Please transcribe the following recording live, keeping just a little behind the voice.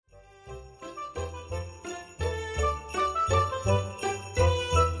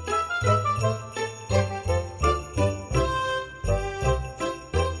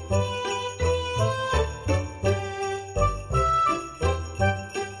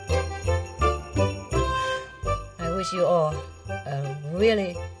wish you all a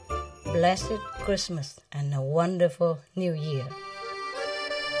really blessed Christmas and a wonderful New Year.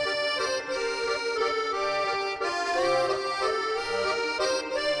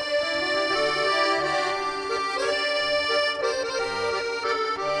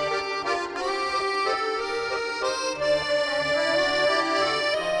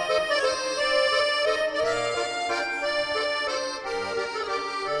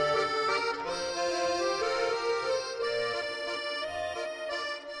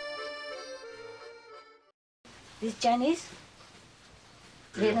 This Chinese?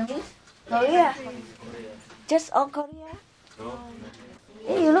 Vietnamese? Korea? Just all Korea?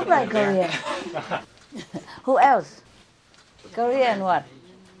 Hey, you look like Korea. Who else? Korean what?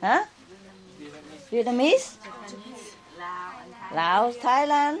 Huh? Vietnamese? Laos,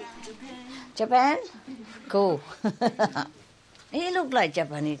 Thailand? Japan? Cool. He looked like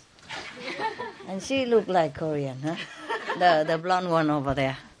Japanese. And she looked like Korean, huh? The blonde one over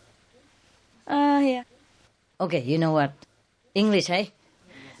there. Yeah. Okay, you know what? English, hey?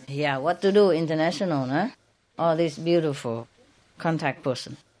 Yeah, what to do international, huh? All this beautiful contact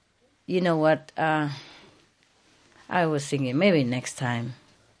person. You know what? I was thinking maybe next time.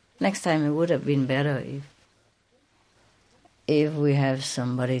 Next time it would have been better if we have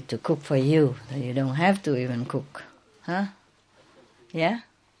somebody to cook for you, that you don't have to even cook, huh? Yeah?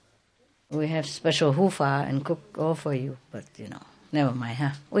 We have special hufa and cook all for you, but never mind,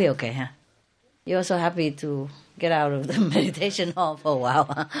 huh? We okay, huh? You're so happy to get out of the meditation hall for a while,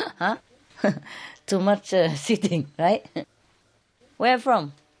 huh? Too much sitting, right? Where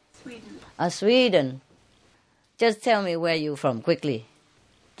from? Sweden. Sweden. Just tell me where you're from, quickly.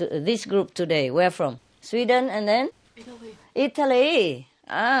 This group today, where from? Sweden and then? Italy. Italy.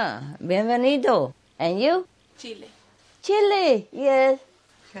 Bienvenido. And you? Chile. Chile, yes.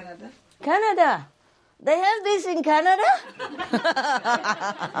 Canada. Canada. They have this in Canada?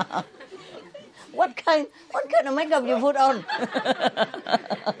 What kind of makeup you put on?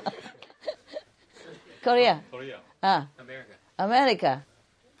 Korea. America.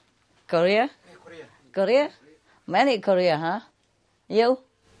 Korea. Korea. Many Korea, huh? You?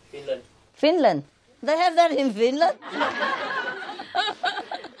 Finland. They have that in Finland?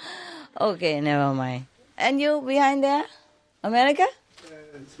 Okay, never mind. And you behind there? America?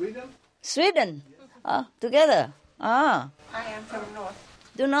 Sweden. Oh, together. I am from north.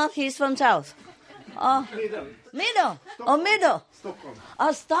 The north, he's from south. Oh, middle. Oh, middle. Stockholm.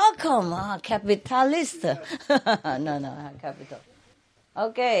 Oh, Stockholm. Capitalist. No, capital.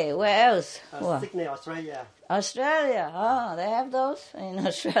 Okay, where else? Sydney, Australia. Australia. Oh, they have those in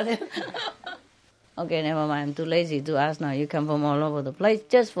Australia. Okay, never mind. I'm too lazy to ask now. You come from all over the place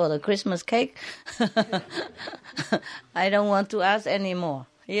just for the Christmas cake. I don't want to ask anymore.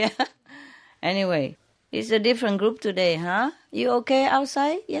 Yeah. Anyway, it's a different group today, huh? You okay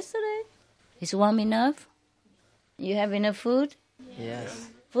outside yesterday? It's warm enough? You have enough food? Yes.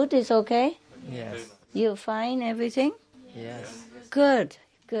 Food is okay? Yes. You find everything? Yes. Good.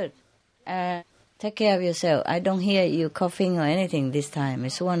 Take care of yourself. I don't hear you coughing or anything this time.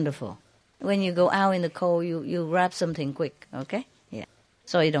 It's wonderful. When you go out in the cold, you grab something quick, okay? Yeah.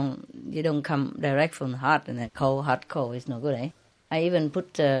 So you don't come direct from hot and then hot, cold. It's no good, eh? I even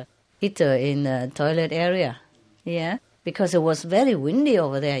put a heater in the toilet area. Yeah. Because it was very windy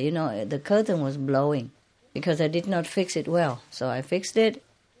over there. The curtain was blowing because I did not fix it well. So I fixed it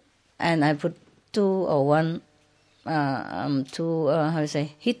and I put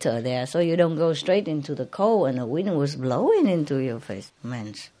heater there so you don't go straight into the cold and the wind was blowing into your face.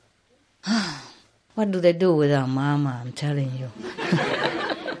 Man. What do they do with our mama? I'm telling you.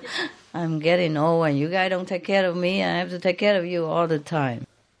 I'm getting old and you guys don't take care of me. I have to take care of you all the time.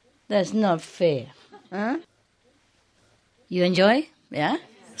 That's not fair. Huh? You enjoy? Yeah?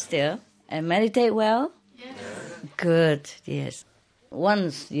 Still? And meditate well? Yes. Good, yes.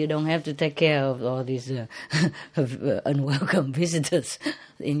 Once you don't have to take care of all these unwelcome visitors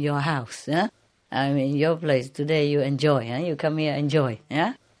in your house. Yeah? I mean, your place today you enjoy. Huh? You come here, enjoy.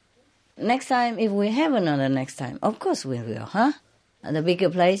 Yeah? Next time, if we have another next time, of course we will, huh? The bigger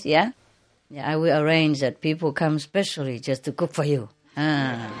place, yeah? Yeah, I will arrange that people come specially just to cook for you.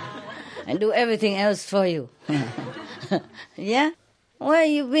 And do everything else for you. Yeah? Well,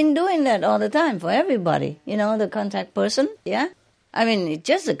 you've been doing that all the time for everybody. The contact person, yeah? I mean, it's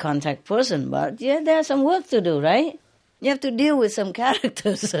just a contact person, but yeah, there's some work to do, right? You have to deal with some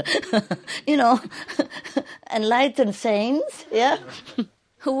characters, enlightened saints, yeah?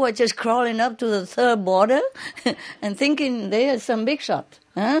 Who are just crawling up to the third border and thinking they are some big shot,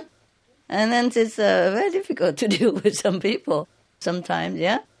 huh? And then it's very difficult to deal with some people sometimes,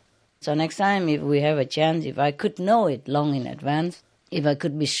 yeah? So next time, if we have a chance, if I could know it long in advance, if I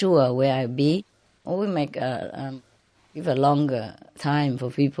could be sure where I'll be, or we make give a longer time for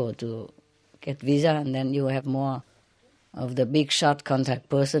people to get visa, and then you have more of the big shot contact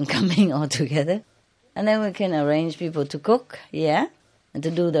person coming all together. And then we can arrange people to cook, yeah, and to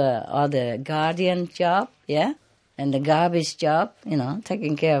do the guardian job, yeah, and the garbage job,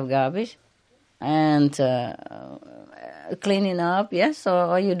 taking care of garbage, and cleaning up, yes. So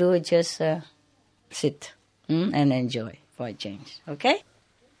all you do is just sit and enjoy for a change, okay?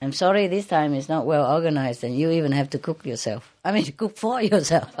 I'm sorry this time it's not well organized and you even have to cook yourself. Cook for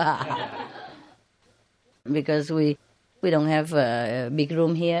yourself. Because we don't have a big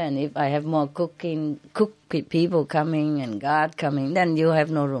room here, and if I have more cook people coming and guard coming, then you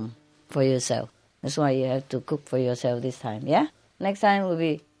have no room for yourself. That's why you have to cook for yourself this time, yeah? Next time will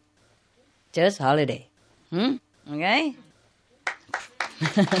be just holiday. Okay?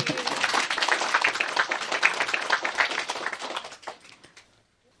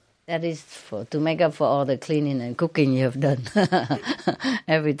 That is to make up for all the cleaning and cooking you have done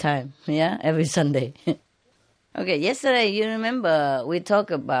every time, yeah? Every Sunday. Okay, yesterday, you remember we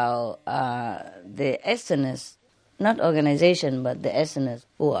talked about the Easterners, not organization, but the Easterners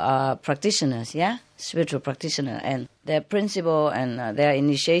who are practitioners, yeah? Spiritual practitioners, and their principle and their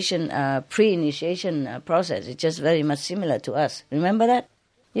pre-initiation process is just very much similar to us. Remember that?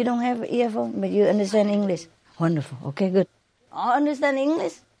 You don't have earphone, but you understand English. Wonderful. Okay, good. Oh, understand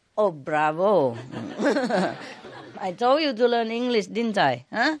English? Oh, bravo. I told you to learn English, didn't I?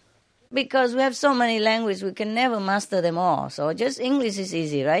 Huh? Because we have so many languages, we can never master them all. So just English is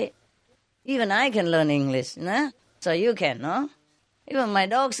easy, right? Even I can learn English, no? So you can, no? Even my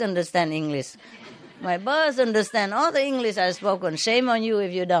dogs understand English. My birds understand all the English I've spoken. Shame on you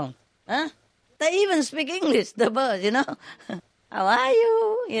if you don't. Huh? They even speak English, the birds, How are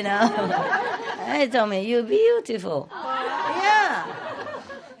you? They told me, you're beautiful. Yeah.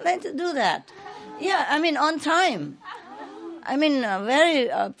 Let's do that. Yeah, on time. A very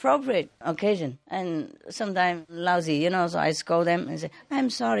appropriate occasion. And sometimes lousy, so I scold them and say, I'm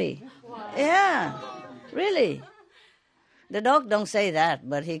sorry. Yeah, really. The dog don't say that,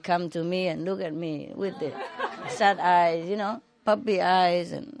 but he come to me and look at me with the sad eyes, puppy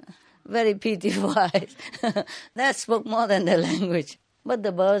eyes and very pitiful eyes. That spoke more than the language. But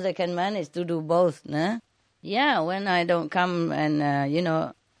the birds, they can manage to do both, nah? Yeah, when I don't come and,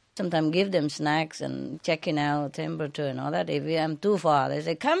 sometimes give them snacks and checking out temperature and all that. If I'm too far, they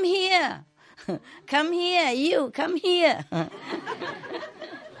say, come here. Come here, you, come here.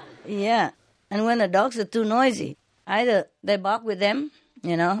 Yeah. And when the dogs are too noisy, either they bark with them,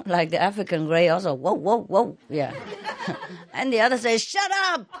 like the African grey also, whoa, whoa, whoa, yeah. And the other says, shut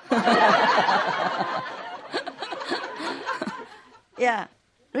up! Yeah,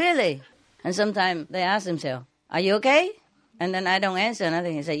 really. And sometimes they ask themselves, are you okay? And then I don't answer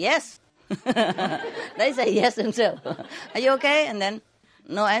nothing. He say, yes. They say yes themselves. Are you okay? And then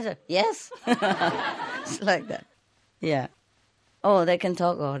no answer. Yes. It's like that. Yeah. Oh, they can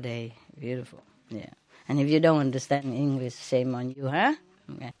talk all day. Beautiful. Yeah. And if you don't understand English, shame on you, huh?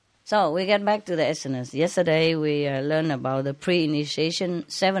 Okay. So we get back to the Easterners. Yesterday we learned about the pre-initiation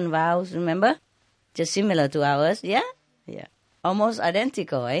 7 vows, remember? Just similar to ours, yeah? Yeah. Almost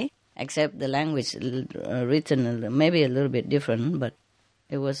identical, eh? Except the language written maybe a little bit different, but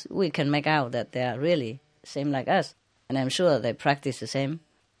we can make out that they are really same like us. And I'm sure they practice the same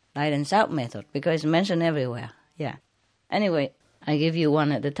light and sound method because it's mentioned everywhere. Yeah. Anyway, I give you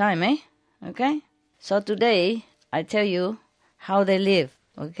one at a time, eh? Okay? So today, I tell you how they live,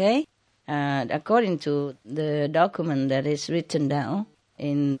 okay? According to the document that is written down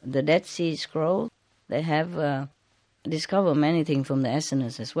in the Dead Sea Scroll, they have discovered many things from the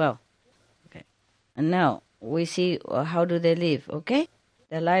Easterners as well. Okay. And now, we see how do they live, okay?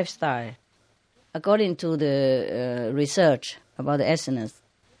 Their lifestyle. According to the research about the Easterners,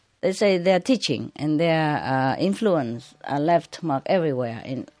 they say their teaching and their influence are left marked everywhere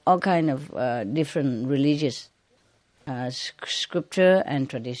in all kind of different religious scripture and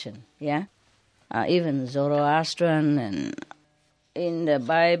tradition. Yeah, even Zoroastrian and in the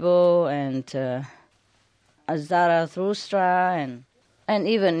Bible and Zarathustra and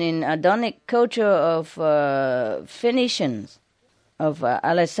even in Adonic culture of Phoenicians of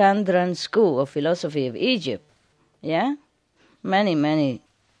Alexandrian school of philosophy of Egypt. Yeah, many.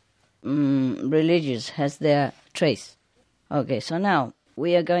 Religious has their trace. Okay, so now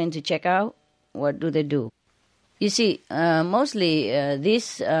we are going to check out what do they do. You see, mostly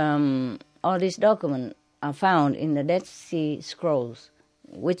all these documents are found in the Dead Sea Scrolls,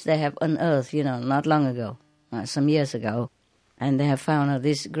 which they have unearthed, not long ago, some years ago. And they have found out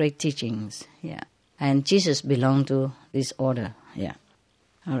these great teachings. Yeah. And Jesus belonged to this order. Yeah.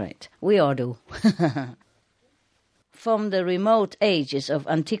 All right. We all do. From the remote ages of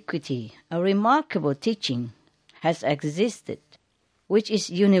antiquity, a remarkable teaching has existed, which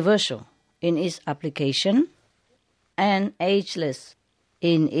is universal in its application and ageless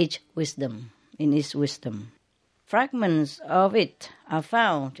in its wisdom. Fragments of it are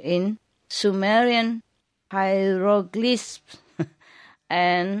found in Sumerian hieroglyphs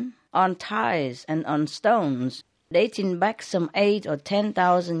and on tiles and on stones dating back some 8,000 or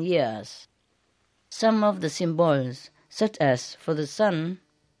 10,000 years. Some of the symbols, such as for the sun,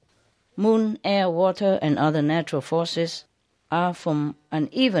 moon, air, water, and other natural forces, are from an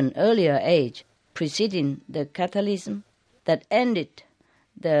even earlier age preceding the catalysm that ended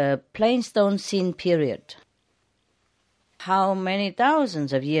the Pleistocene period. How many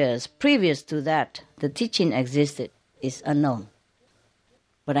thousands of years previous to that the teaching existed is unknown.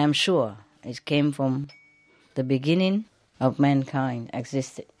 But I'm sure it came from the beginning of mankind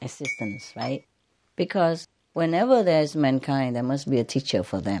existence, right? Because whenever there's mankind, there must be a teacher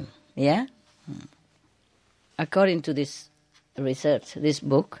for them, yeah? According to this research, this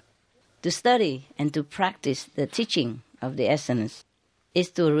book, to study and to practice the teaching of the essence is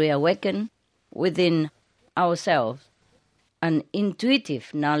to reawaken within ourselves an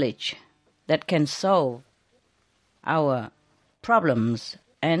intuitive knowledge that can solve our problems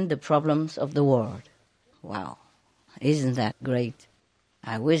and the problems of the world. Wow, isn't that great?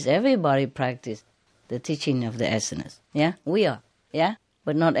 I wish everybody practiced the teaching of the essence. Yeah, we are. Yeah,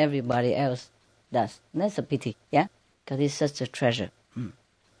 but not everybody else does. That's a pity. Yeah, because it's such a treasure.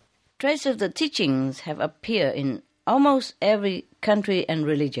 Traces of the teachings have appeared in almost every country and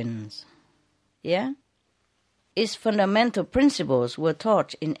religions. Yeah, its fundamental principles were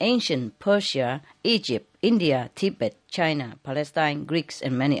taught in ancient Persia, Egypt, India, Tibet, China, Palestine, Greeks,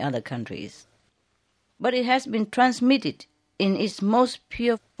 and many other countries. But it has been transmitted in its most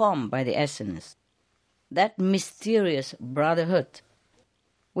pure form by the essence, that mysterious brotherhood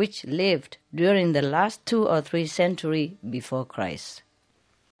which lived during the last 2 or 3 centuries before Christ.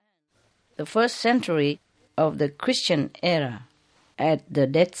 The first century of the Christian era at the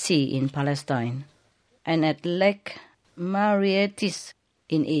Dead Sea in Palestine and at Lake Mareotis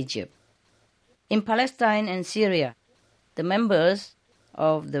in Egypt. In Palestine and Syria, the members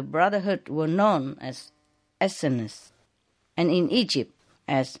of the Brotherhood were known as Essenes, and in Egypt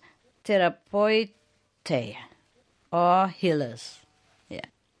as Therapeutae, or healers. Yeah,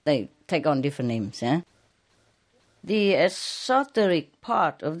 they take on different names. Yeah? The esoteric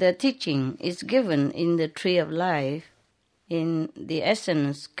part of their teaching is given in the Tree of Life, in the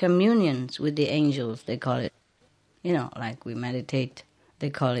essence communions with the angels, they call it. You know, like we meditate, they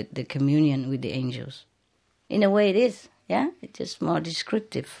call it the communion with the angels. In a way it is, yeah? It's just more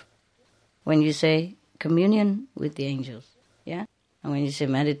descriptive. When you say communion with the angels, yeah? And when you say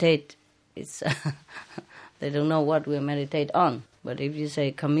meditate, it's they don't know what we meditate on. But if you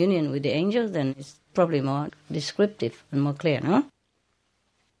say communion with the angels, then it's probably more descriptive and more clear, no?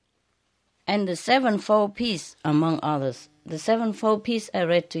 And the sevenfold piece, among others. The sevenfold piece I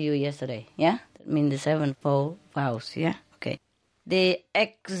read to you yesterday, yeah? That means the sevenfold vows, yeah? Okay. The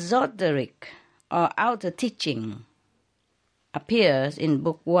exoteric or outer teaching appears in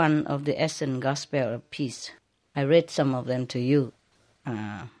Book 1 of the Essen Gospel of Peace. I read some of them to you,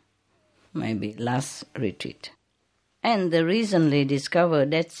 maybe last retreat. And the recently discovered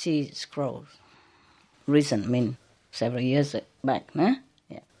Dead Sea Scrolls. Recent mean several years back, nah?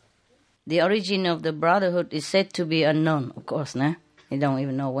 Yeah. The origin of the Brotherhood is said to be unknown, of course, nah? You don't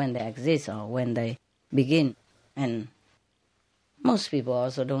even know when they exist or when they begin. And most people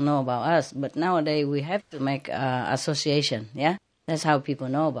also don't know about us, but nowadays we have to make association, yeah? That's how people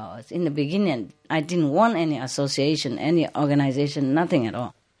know about us. In the beginning, I didn't want any association, any organization, nothing at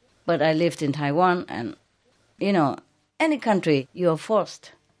all. But I lived in Taiwan, and, you know, any country, you're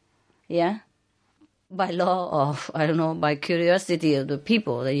forced, yeah? By law or, I don't know, by curiosity of the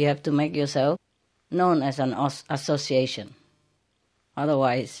people, that you have to make yourself known as an association.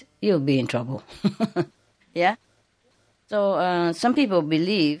 Otherwise, you'll be in trouble. Yeah? So some people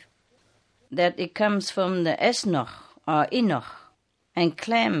believe that it comes from the Enoch or Enoch and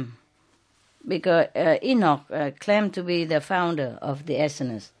claim, because Enoch claimed to be the founder of the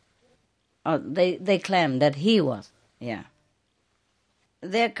essence. They claim that he was, yeah.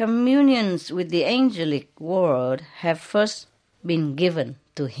 Their communions with the angelic world have first been given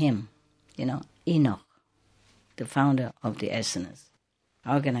to him, you know, Enoch, the founder of the essence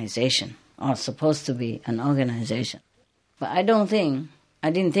organization, or supposed to be an organization. But I didn't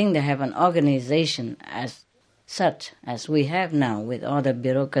think they have an organization as such as we have now with all the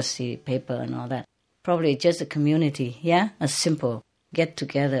bureaucracy, paper and all that. Probably just a community, yeah? A simple get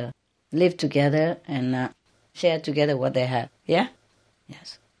together, live together and share together what they have, yeah?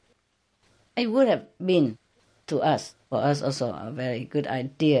 Yes. It would have been for us also a very good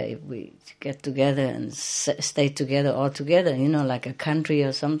idea if we get together and stay together all together, like a country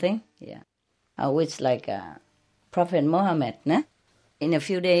or something, yeah. Which like Prophet Muhammad, nah? In a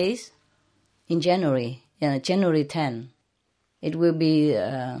few days, in January 10, it will be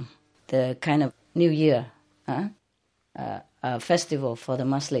the kind of New Year, a festival for the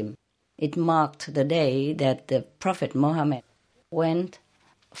Muslim. It marked the day that the Prophet Muhammad went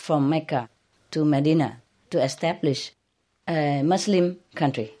from Mecca to Medina to establish a Muslim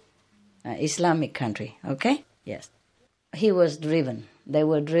country, Islamic country, okay? Yes. He was driven. They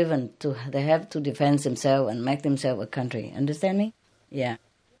were driven they have to defend themselves and make themselves a country. Understand me? Yeah.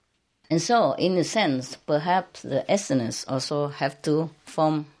 And so, in a sense, perhaps the Easterners also have to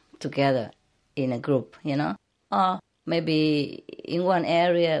form together in a group, or maybe in one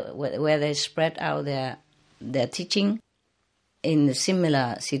area where they spread out their teaching in a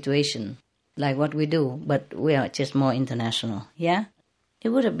similar situation, like what we do, but we are just more international, yeah? It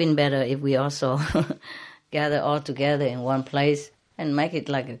would have been better if we also gather all together in one place and make it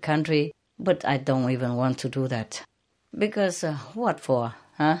like a country, but I don't even want to do that. Because what for,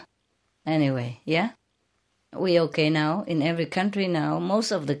 huh? Anyway, yeah? We okay now. In every country now,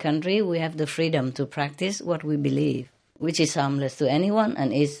 most of the country, we have the freedom to practice what we believe, which is harmless to anyone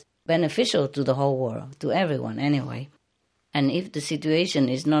and is beneficial to the whole world, to everyone anyway. And if the situation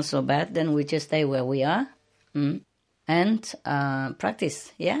is not so bad, then we just stay where we are and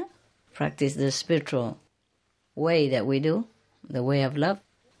practice, yeah? Practice the spiritual way that we do, the way of love.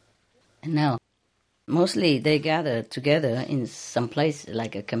 And now, mostly they gather together in some place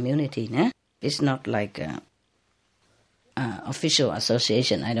like a community, nah? It's not like a official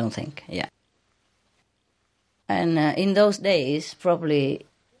association, I don't think, yeah. And in those days, probably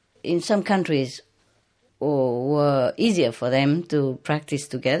in some countries were easier for them to practice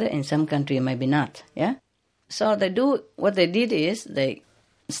together, in some countries maybe not, yeah. So what they did is they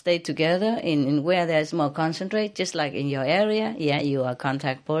stay together in where there's more concentrate, just like in your area, yeah, you are a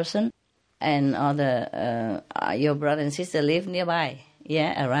contact person, and your brother and sister live nearby,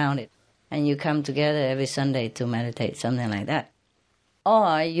 yeah, around it. And you come together every Sunday to meditate, something like that.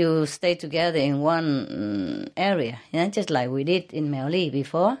 Or you stay together in one area, yeah, just like we did in Meo Li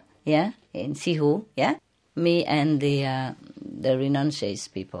before, yeah, in Sihu, yeah, me and the renunciates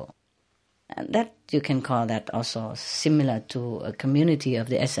people. And that you can call that also similar to a community of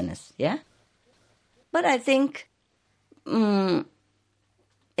the SNS, yeah? But I think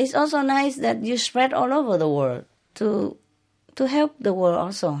it's also nice that you spread all over the world to help the world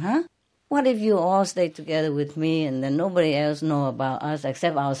also, huh? What if you all stay together with me and then nobody else know about us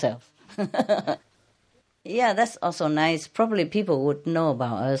except ourselves? Yeah, that's also nice. Probably people would know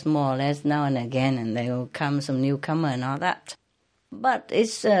about us more or less now and again, and there will come some newcomer and all that. But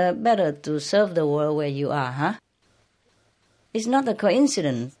it's better to serve the world where you are, huh? It's not a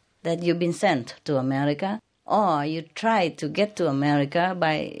coincidence that you've been sent to America, or you tried to get to America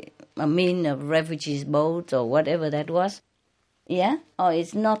by a means of refugees boat or whatever that was. Yeah? Or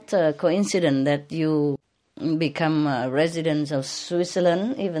it's not a coincidence that you become a resident of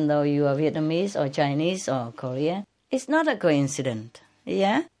Switzerland, even though you are Vietnamese or Chinese or Korean. It's not a coincidence,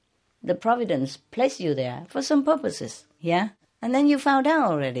 yeah? The Providence placed you there for some purposes, yeah? And then you found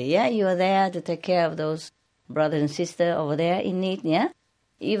out already, yeah? You are there to take care of those brothers and sisters over there in need, yeah?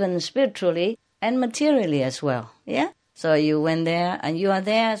 Even spiritually and materially as well, yeah? So you went there and you are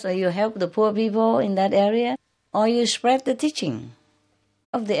there, so you help the poor people in that area, or you spread the teaching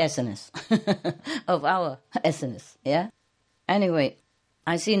of the SNS, of our SNS, yeah? Anyway,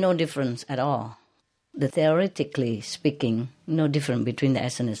 I see no difference at all. Theoretically speaking, no difference between the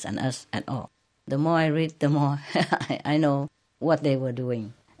SNS and us at all. The more I read, the more I know what they were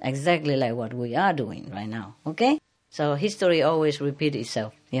doing, exactly like what we are doing right now, okay? So history always repeats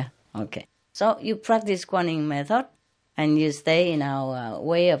itself, yeah? Okay. So you practice Kuan Yin method, and you stay in our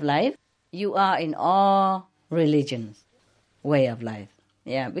way of life. You are in all religions' way of life.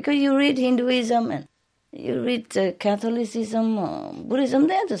 Yeah, because you read Hinduism and you read Catholicism or Buddhism,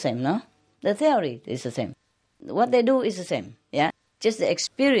 they're the same, no? The theory is the same. What they do is the same, yeah? Just the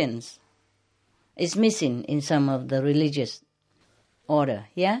experience is missing in some of the religious order,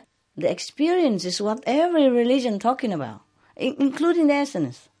 yeah? The experience is what every religion talking about, including the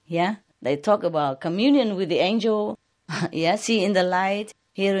essence, yeah? They talk about communion with the angel, yeah? See in the light,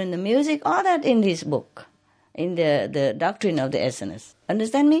 hear in the music, all that in this book, in the doctrine of the essence.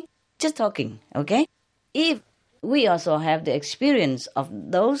 Understand me? Just talking, okay? If we also have the experience of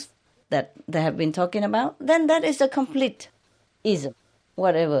those that they have been talking about, then that is a complete ism,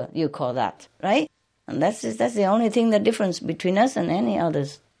 whatever you call that, right? And that's the only thing, the difference between us and any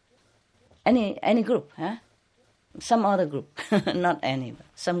others, any group, huh? Some other group, not any, but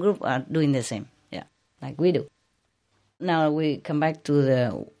some group are doing the same, yeah, like we do. Now we come back to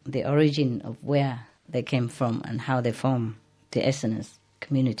the origin of where they came from and how they form the Essenes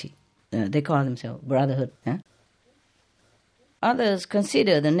community. They call themselves brotherhood. Huh? Others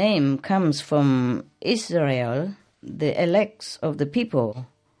consider the name comes from Israel, the elects of the people,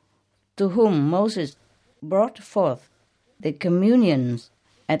 to whom Moses brought forth the communions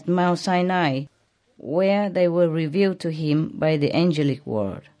at Mount Sinai, where they were revealed to him by the angelic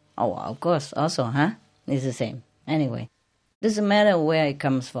word. Oh, of course, also, huh? It's the same. Anyway, doesn't matter where it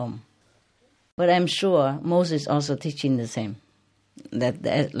comes from. But I'm sure Moses also teaching the same,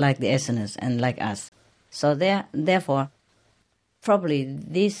 that like the Essenes and like us. So therefore, probably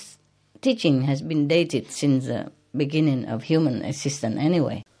this teaching has been dated since the beginning of human existence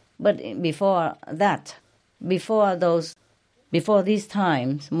anyway. But before that, before these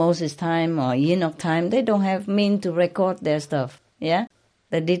times, Moses' time or Enoch time, they don't have means to record their stuff. Yeah,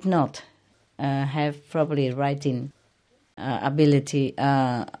 they did not have probably writing ability,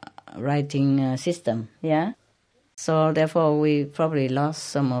 writing system. Yeah, so therefore we probably lost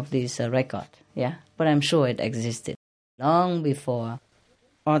some of this record. Yeah, but I'm sure it existed long before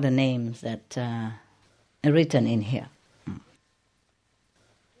all the names that are written in here.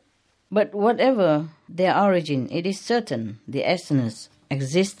 But whatever their origin, it is certain the Essenes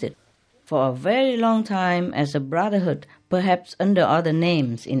existed for a very long time as a brotherhood, perhaps under other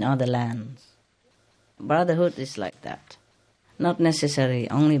names in other lands. Brotherhood is like that. Not necessarily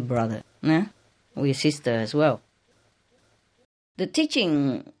only brother. Nah? We're sister as well. The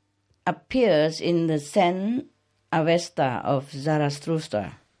teaching appears in the Zen Avesta of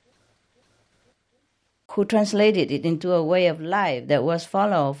Zarathustra, who translated it into a way of life that was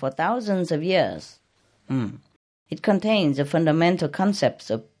followed for thousands of years. It contains the fundamental concepts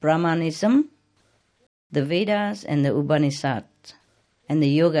of Brahmanism, the Vedas and the Upanishads, and the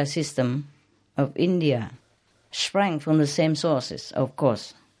yoga system of India, sprang from the same sources, of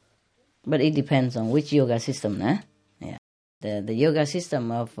course. But it depends on which yoga system, eh? Yeah. The yoga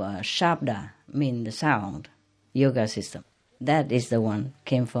system of Shabda, mean the sound, yoga system. That is the one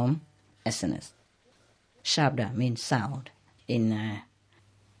came from Essenes. Shabda means sound in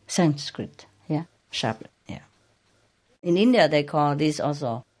Sanskrit. Yeah, Shabda. Yeah. In India, they call this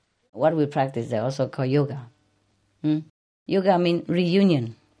also, what we practice, they also call yoga. Yoga means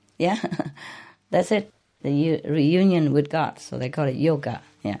reunion. Yeah, that's it. The reunion with God. So they call it yoga.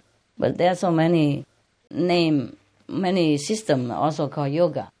 Yeah. But there are so many systems also called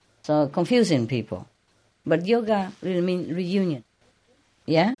yoga. So confusing people. But yoga really means reunion.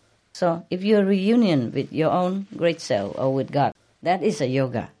 Yeah. So if you're reunion with your own great self or with God, that is a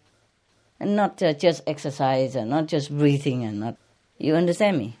yoga. And not just exercise and not just breathing and not... You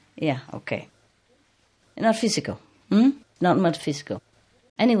understand me? Yeah, okay. Not physical. Not much physical.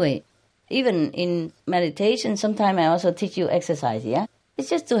 Anyway, even in meditation, sometimes I also teach you exercise, yeah? It's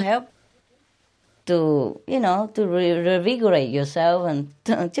just to help to, to revigorate yourself and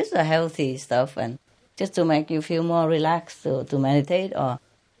just a healthy stuff and just to make you feel more relaxed to meditate or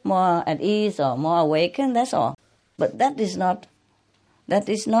more at ease or more awakened, that's all. But that is not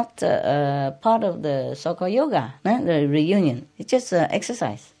part of the so-called yoga, the reunion. It's just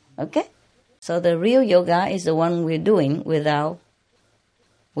exercise, okay? So the real yoga is the one we're doing without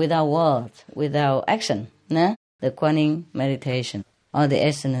words, without action, the Kuan Yin meditation, or the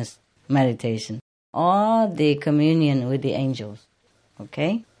Essenes meditation, or the communion with the angels,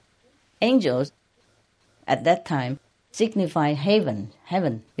 okay? Angels, at that time, signify heaven,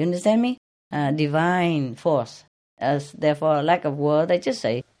 you understand me? Divine force. As therefore, lack of word, they just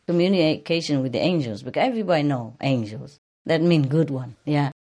say communication with the angels, because everybody know angels. That mean good one,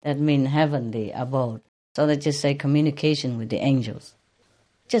 yeah. That mean heavenly abode. So they just say communication with the angels,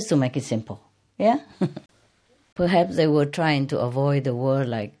 just to make it simple, yeah. Perhaps they were trying to avoid the word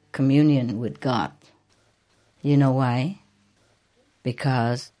like communion with God. You know why?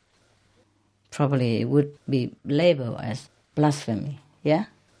 Because probably it would be labeled as blasphemy, yeah?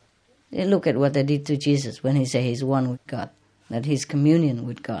 Look at what they did to Jesus when he said he's one with God, that he's communion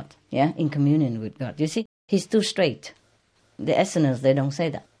with God, yeah? In communion with God. You see, he's too straight. The Essenes, they don't say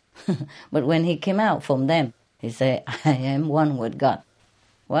that. But when he came out from them, he said, I am one with God.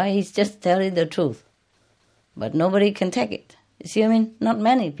 Why? He's just telling the truth. But nobody can take it. You see what I mean? Not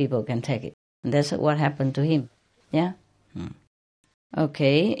many people can take it. And that's what happened to him, yeah?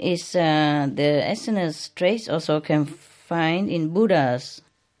 Okay, is the essence trace also can find in Buddha's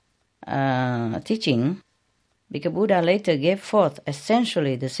teaching, because Buddha later gave forth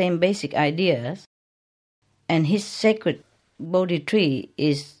essentially the same basic ideas, and his sacred Bodhi tree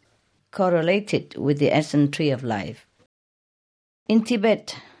is correlated with the essence tree of life. In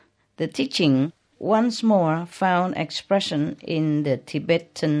Tibet, the teaching once more found expression in the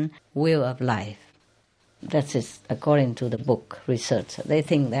Tibetan will of life. That is according to the book research. They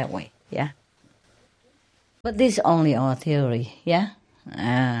think that way, yeah. But this is only our theory, yeah.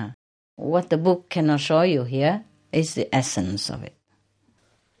 What the book cannot show you here is the essence of it.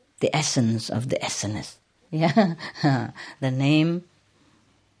 The essence of the essence, yeah. The name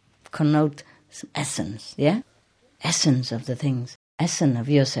connotes essence, yeah. Essence of the things, essence of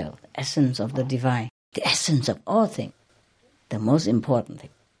yourself, essence of the divine, the essence of all things, the most important thing,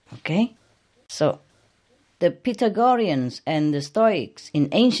 okay? So, the Pythagoreans and the Stoics in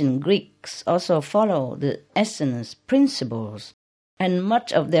ancient Greeks also follow the essence principles and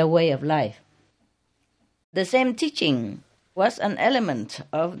much of their way of life. The same teaching was an element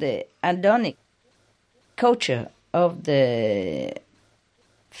of the Adonic culture of the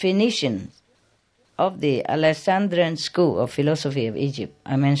Phoenicians, of the Alexandrian school of philosophy of Egypt,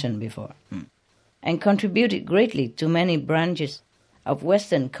 I mentioned before, and contributed greatly to many branches of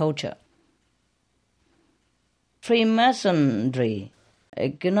Western culture. Freemasonry,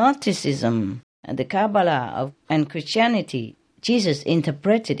 Gnosticism, and the Kabbalah and Christianity, Jesus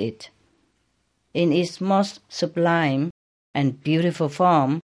interpreted it in its most sublime and beautiful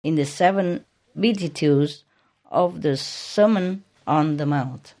form in the 7 Beatitudes of the Sermon on the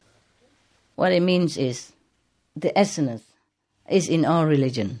Mount. What it means is the essence is in all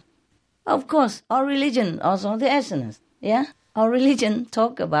religion. Of course, all religion also the essence, yeah? All religion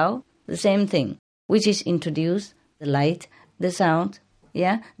talk about the same thing, which is introduce the light, the sound,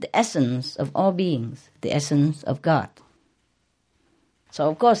 yeah, the essence of all beings, the essence of God. So,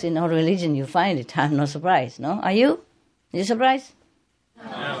 of course, in our religion you find it. I'm not surprised, no? Are you? You surprised?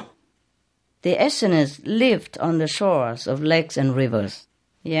 No. The essence lived on the shores of lakes and rivers,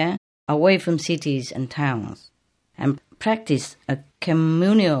 yeah, away from cities and towns, and practiced a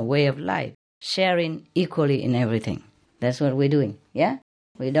communal way of life, sharing equally in everything. That's what we're doing, yeah?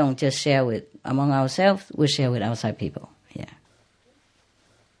 We don't just share with among ourselves, we share with outside people, yeah.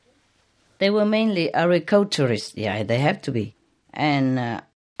 They were mainly agriculturists, yeah, they have to be, and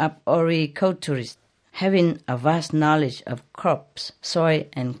arboriculturists, having a vast knowledge of crops, soil,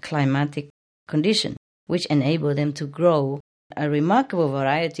 and climatic conditions, which enable them to grow a remarkable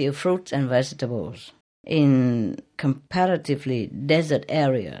variety of fruits and vegetables in comparatively desert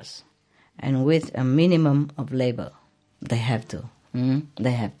areas and with a minimum of labor. They have to.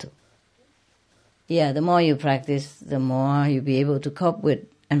 They have to. Yeah, the more you practice, the more you'll be able to cope with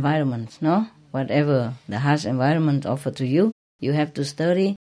environments, no? Whatever the harsh environment offer to you, you have to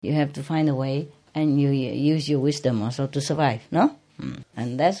study, you have to find a way, and you use your wisdom also to survive, no?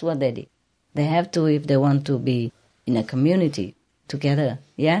 And that's what they did. They have to if they want to be in a community together,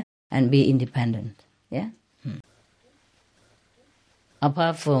 yeah? And be independent, yeah?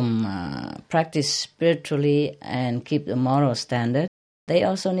 Apart from practice spiritually and keep the moral standard, they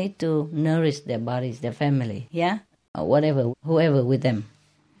also need to nourish their bodies, their family, yeah? Or whatever, whoever with them.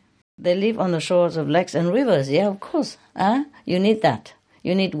 They live on the shores of lakes and rivers, yeah, of course. You need that.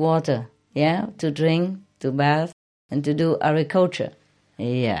 You need water, yeah, to drink, to bath, and to do agriculture.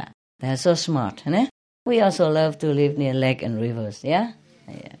 Yeah, they're so smart, eh? We also love to live near lake and rivers, yeah?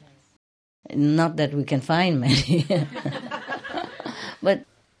 Yeah. Not that we can find many. But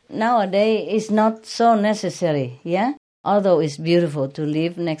nowadays it's not so necessary, yeah? Although it's beautiful to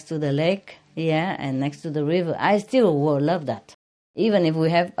live next to the lake, yeah, and next to the river, I still would love that. Even if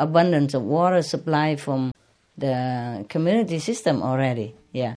we have abundance of water supply from the community system already,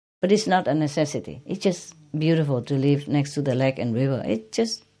 yeah. But it's not a necessity. It's just beautiful to live next to the lake and river. It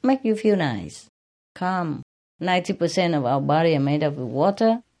just makes you feel nice, calm. 90% of our body are made up of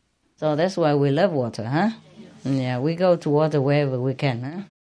water, so that's why we love water, huh? Yeah, we go to water wherever we can, huh?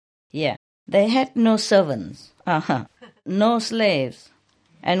 Yeah. They had no servants, no slaves,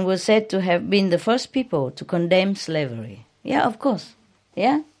 and were said to have been the first people to condemn slavery. Yeah, of course.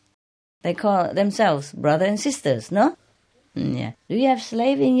 Yeah? They call themselves brothers and sisters, no? Yeah. Do you have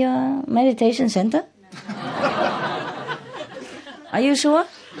slave in your meditation center? Are you sure?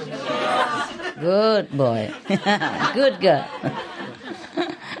 Good boy. Good girl.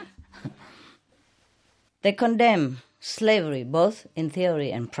 They condemn slavery both in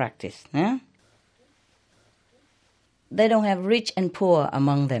theory and practice. Yeah? They don't have rich and poor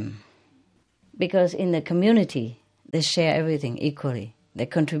among them, because in the community they share everything equally. They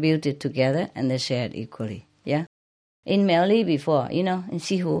contributed together and they shared equally. Yeah. In Meo Ly before, in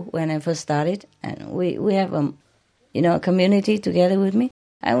Sihu, when I first started, and we have a community together with me,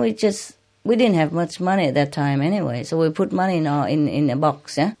 and we didn't have much money at that time anyway, so we put money in a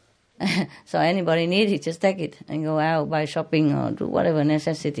box, yeah. So anybody need it, just take it and go out, buy shopping or do whatever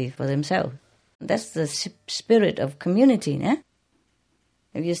necessity for themselves. That's the spirit of community, yeah.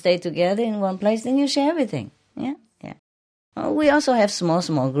 If you stay together in one place, then you share everything, yeah. We also have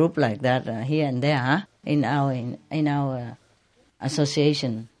small group like that here and there, huh? In our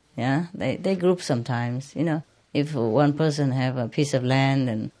association, yeah. They group sometimes, If one person have a piece of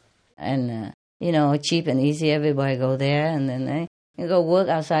land and cheap and easy, everybody go there, and then they go work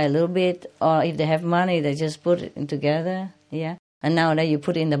outside a little bit, or if they have money, they just put it in together, yeah. And nowadays you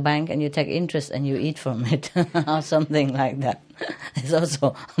put it in the bank and you take interest and you eat from it or something like that. It's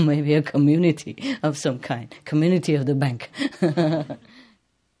also maybe a community of some kind, community of the bank.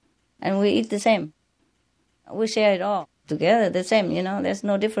 And we eat the same. We share it all together, the same, There's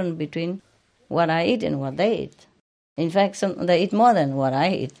no difference between what I eat and what they eat. In fact, they eat more than what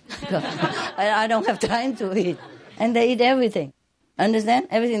I eat. I don't have time to eat. And they eat everything. Understand?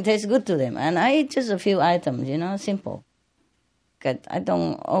 Everything tastes good to them. And I eat just a few items, simple. I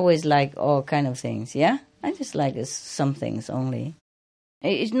don't always like all kind of things, yeah? I just like some things only.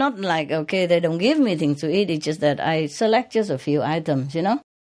 It's not like, okay, they don't give me things to eat. It's just that I select just a few items,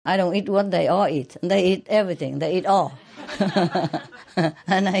 I don't eat what they all eat. They eat everything. They eat all.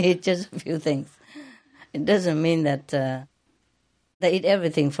 And I eat just a few things. It doesn't mean that they eat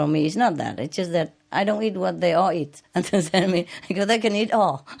everything from me. It's not that. It's just that I don't eat what they all eat. Understand me? Because they can eat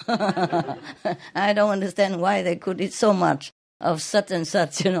all. I don't understand why they could eat so much of such and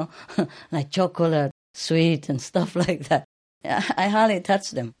such, like chocolate, sweet, and stuff like that. I hardly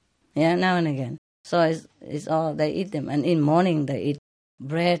touch them, now and again. So it's all, they eat them. And in morning, they eat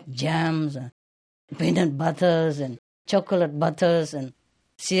bread, jams, and peanut butters, and chocolate butters, and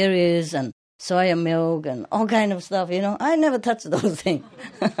cereals, and soya milk, and all kind of stuff, I never touch those things.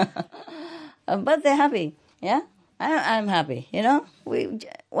 But they're happy, yeah? I'm happy,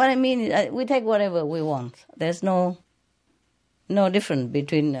 What I mean is we take whatever we want. There's no difference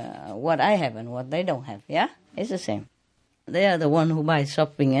between what I have and what they don't have, yeah? It's the same. They are the one who buy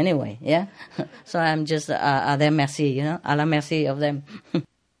shopping anyway, yeah? So I'm just à their merci, à la merci of them.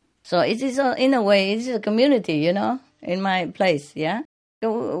 So it is, in a way, it's a community, in my place, yeah?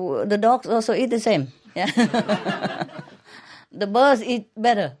 The dogs also eat the same, yeah? The birds eat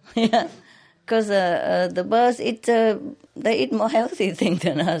better, yeah? Because the birds they eat more healthy things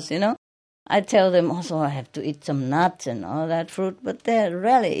than us, I tell them also I have to eat some nuts and all that fruit, but they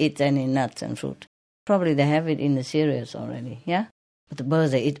rarely eat any nuts and fruit. Probably they have it in the cereals already, yeah? But the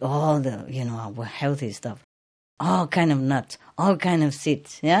birds, they eat all the, healthy stuff. All kind of nuts, all kind of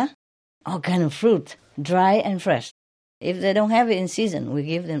seeds, yeah? All kind of fruit, dry and fresh. If they don't have it in season, we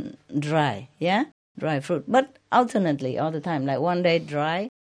give them dry, yeah? Dry fruit. But alternately all the time, like one day dry,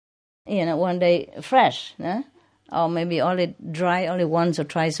 one day fresh, yeah? Or maybe only dry only once or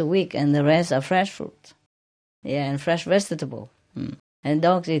twice a week, and the rest are fresh fruit. Yeah, and fresh vegetable. And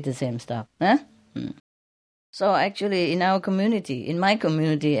dogs eat the same stuff. Huh? So actually, in our community, in my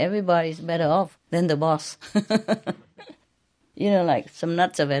community, everybody's better off than the boss. Like some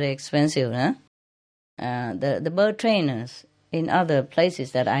nuts are very expensive, huh? The bird trainers in other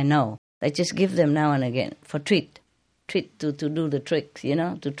places that I know, they just give them now and again for treat to do the tricks,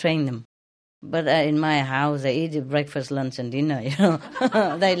 to train them. But in my house, they eat breakfast, lunch, and dinner,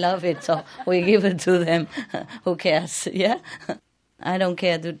 They love it, so we give it to them. Who cares, yeah? I don't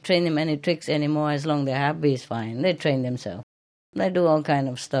care to train them any tricks anymore. As long as they're happy, it's fine. They train themselves. They do all kind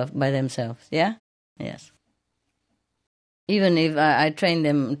of stuff by themselves, yeah? Yes. Even if I train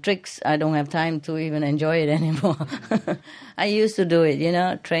them tricks, I don't have time to even enjoy it anymore. I used to do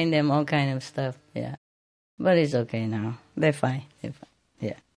it, train them all kind of stuff, yeah. But it's okay now. They're fine,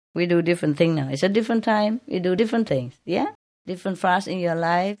 yeah. We do different things now. It's a different time. You do different things, yeah? Different fast in your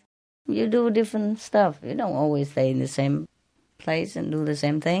life. You do different stuff. You don't always stay in the same place and do the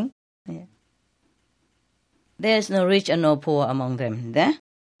same thing. Yeah. There's no rich and no poor among them, yeah?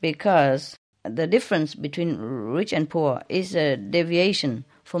 Because the difference between rich and poor is a deviation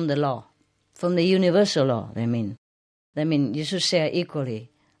from the law, from the universal law, they mean. They mean you should share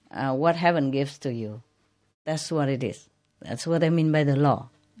equally what heaven gives to you. That's what it is. That's what I mean by the law.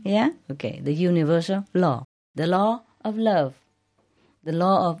 Yeah? Okay, the universal law. The law of love. The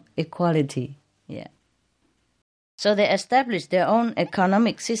law of equality. Yeah. So they established their own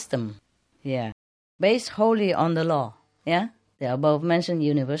economic system. Yeah. Based wholly on the law. Yeah? The above mentioned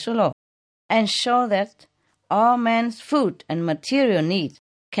universal law. And show that all man's food and material needs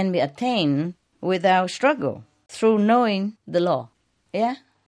can be attained without struggle through knowing the law. Yeah?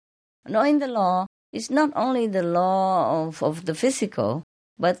 Knowing the law is not only the law of the physical,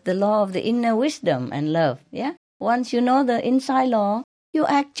 but the law of the inner wisdom and love. Yeah? Once you know the inside law, you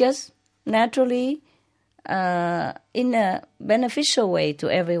act just naturally in a beneficial way to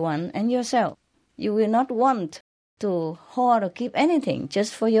everyone and yourself. You will not want to hoard or keep anything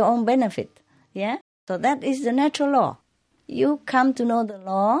just for your own benefit. Yeah? So that is the natural law. You come to know the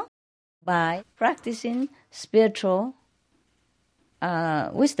law by practicing spiritual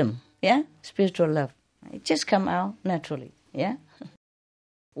wisdom. Yeah? Spiritual love. It just come out naturally. Yeah?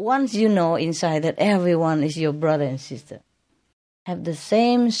 Once you know inside that everyone is your brother and sister, have the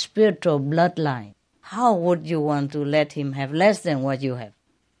same spiritual bloodline, how would you want to let him have less than what you have?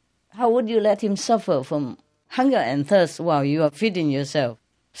 How would you let him suffer from hunger and thirst while you are feeding yourself,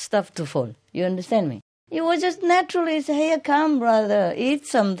 stuffed to full? You understand me? You would just naturally say, here, come, brother, eat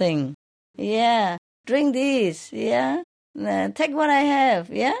something. Yeah, drink this. Yeah, take what I have.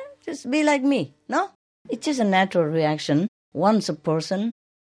 Yeah, just be like me. No? It's just a natural reaction once a person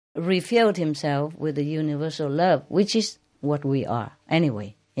refilled himself with the universal love, which is what we are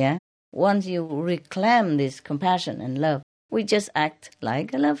anyway. Yeah? Once you reclaim this compassion and love, we just act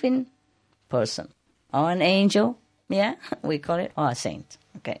like a loving person or an angel. Yeah? We call it, or a saint.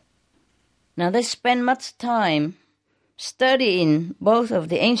 Okay. Now they spend much time studying both of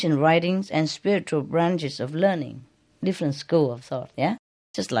the ancient writings and spiritual branches of learning, different school of thought. Yeah?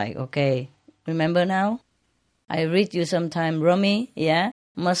 Just like, okay, remember now? I read you sometime Rumi, yeah?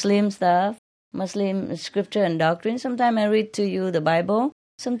 Muslim stuff, Muslim scripture and doctrine. Sometimes I read to you the Bible.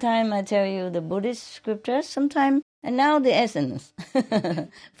 Sometimes I tell you the Buddhist scriptures. Sometimes, and now the essence.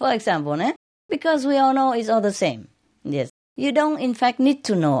 For example, because we all know it's all the same. Yes. You don't, in fact, need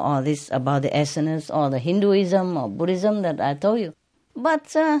to know all this about the essence or the Hinduism or Buddhism that I told you.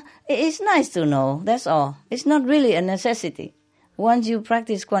 But it's nice to know, that's all. It's not really a necessity. Once you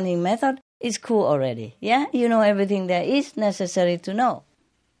practice Kuan method, it's cool already. Yeah? You know everything there is necessary to know.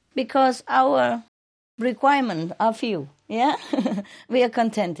 Because our requirements are few. Yeah? We are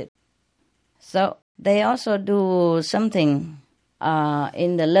contented. So they also do something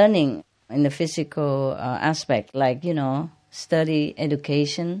in the learning, in the physical aspect, like, study,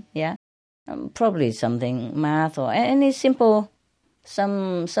 education, yeah? Probably something, math or any simple,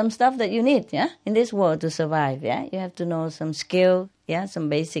 some stuff that you need, yeah? In this world to survive, yeah? You have to know some skill, yeah? Some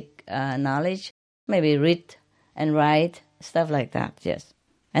basic knowledge, maybe read and write, stuff like that, yes.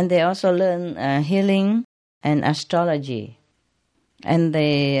 And they also learn healing and astrology. And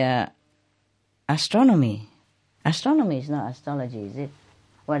the astronomy. Astronomy is not astrology, is it?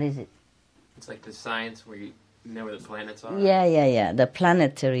 What is it? It's like the science where you know where the planets are? Yeah. The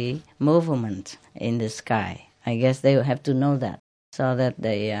planetary movement in the sky. I guess they have to know that so that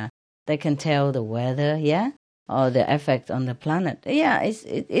they can tell the weather, yeah? Or the effect on the planet. Yeah,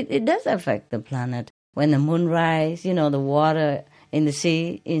 it does affect the planet. When the moon rises, the water in the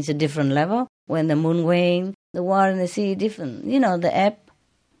sea is a different level. When the moon wanes, the water in the sea is different. The ebb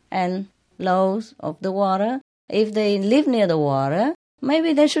and lows of the water. If they live near the water,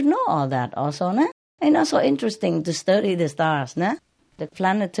 maybe they should know all that also, no? And also interesting to study the stars, no? The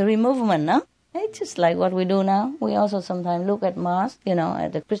planetary movement, no? It's just like what we do now. We also sometimes look at Mars,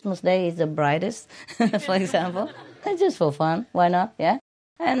 at the Christmas day is the brightest, for example. It's just for fun. Why not, yeah?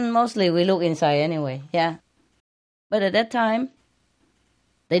 And mostly we look inside anyway, yeah. But at that time,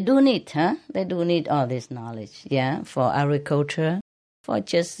 they do need all this knowledge, yeah, for agriculture, for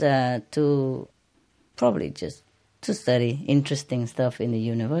just to study interesting stuff in the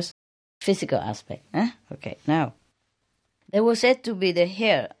universe, physical aspect. Okay, now, they were said to be the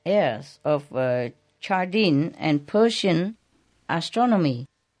heirs of Chaldean and Persian astronomy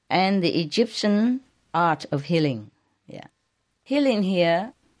and the Egyptian art of healing. Yeah, healing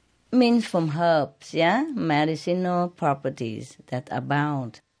here means from herbs, yeah, medicinal properties that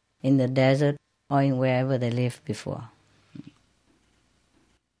abound in the desert or in wherever they lived before.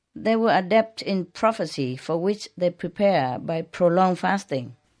 They were adept in prophecy, for which they prepare by prolonged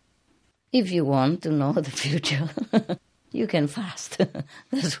fasting. If you want to know the future, you can fast.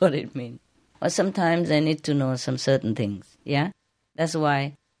 That's what it means. Or sometimes they need to know some certain things, yeah? That's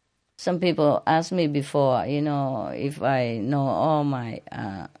why some people ask me before, if I know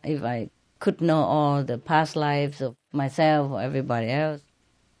if I could know all the past lives of myself or everybody else.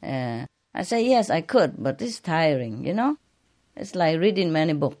 I say, yes, I could, but it's tiring, It's like reading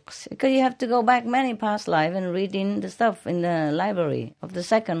many books. Because you have to go back many past lives and reading the stuff in the library of the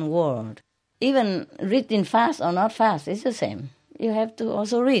second world. Even reading fast or not fast, it's the same. You have to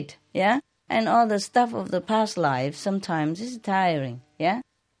also read, yeah? And all the stuff of the past life sometimes is tiring, yeah?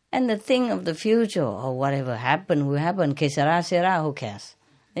 And the thing of the future or whatever happened will happen. Que sera, sera, who cares?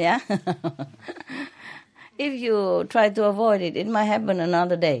 Yeah? If you try to avoid it, it might happen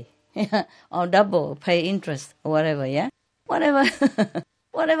another day. Yeah? Or double, pay interest, or whatever, yeah? Whatever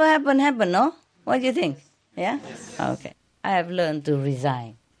whatever happened, no? What do you think? Yeah? Yes. Okay. I have learned to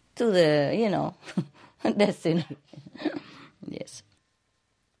resign to the, destiny. Yes.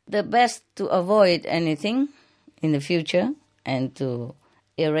 The best to avoid anything in the future and to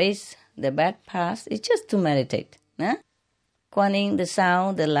erase the bad past is just to meditate. Huh? Kuan Yin, the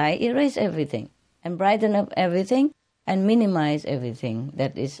sound, the light, erase everything and brighten up everything and minimize everything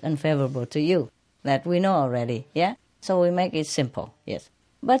that is unfavorable to you, that we know already, yeah? So we make it simple, yes.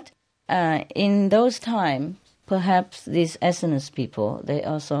 But in those times, perhaps these essence people, they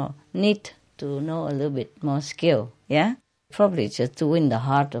also need to know a little bit more skill, yeah? Probably just to win the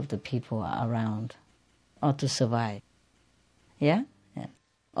heart of the people around or to survive. Yeah? Yeah.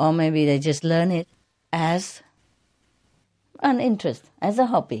 Or maybe they just learn it as an interest, as a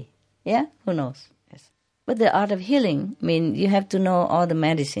hobby. Yeah? Who knows? Yes. But the art of healing means you have to know all the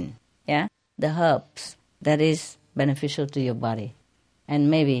medicine, yeah? The herbs that is beneficial to your body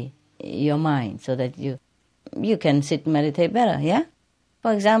and maybe your mind so that you can sit and meditate better, yeah?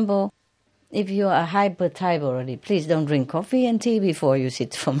 For example, if you are hyper-type already, please don't drink coffee and tea before you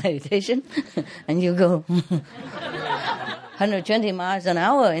sit for meditation. And you go 120 miles an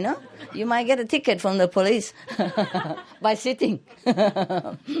hour, You might get a ticket from the police by sitting.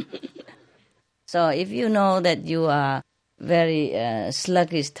 So if you know that you are very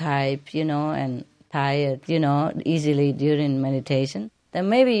sluggish type, and tired, easily during meditation, then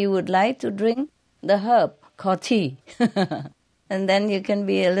maybe you would like to drink the herb called tea. And then you can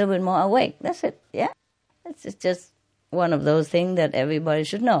be a little bit more awake. That's it, yeah? It's just one of those things that everybody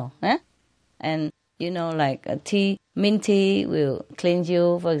should know, eh? And, like a tea, mint tea will cleanse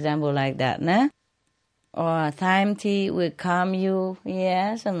you, for example, like that, nah? Or thyme tea will calm you,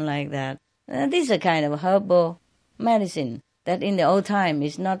 yeah, something like that. This is a kind of herbal medicine that in the old time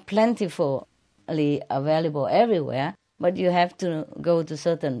is not plentifully available everywhere, but you have to go to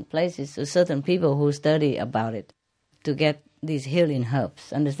certain places, to certain people who study about it to get these healing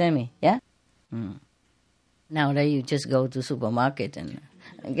herbs. Understand me? Yeah? Nowadays you just go to supermarket and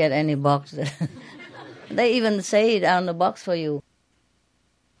get any box. They even say it on the box for you.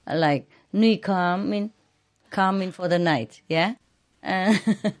 Like Nuit calm, calming for the night, yeah?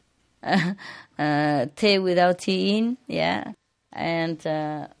 Tea without tea in, yeah? And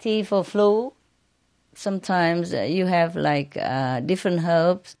tea for flu. Sometimes you have like different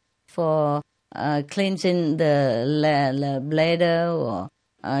herbs for cleansing the bladder or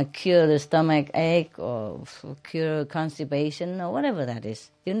cure the stomach ache or cure constipation or whatever that is.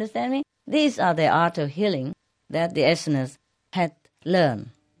 You understand me? These are the art of healing that the Esenas had learned.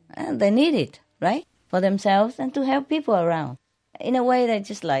 And they need it, right? For themselves and to help people around. In a way, they're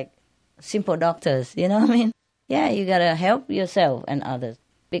just like simple doctors, you know what I mean? Yeah, you got to help yourself and others.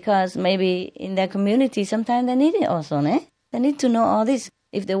 Because maybe in their community, sometimes they need it also, né? They need to know all this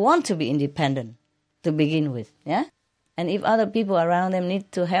if they want to be independent to begin with, yeah? And if other people around them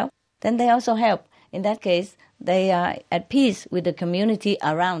need to help, then they also help. In that case, they are at peace with the community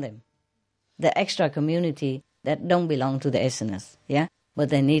around them, the extra community that don't belong to the Esenas, yeah? But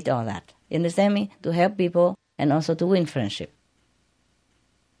they need all that. You understand me? To help people and also to win friendship.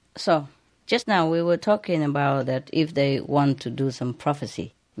 So, just now we were talking about that if they want to do some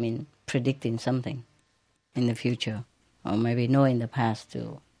prophecy, predicting something in the future, or maybe know in the past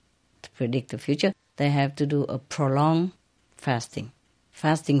to predict the future, they have to do a prolonged fasting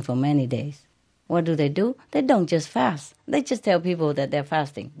for many days. What do? They don't just fast. They just tell people that they're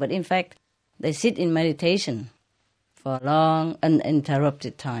fasting. But in fact, they sit in meditation for a long,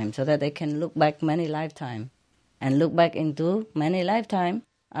 uninterrupted time so that they can look back many lifetimes and look back into many lifetimes,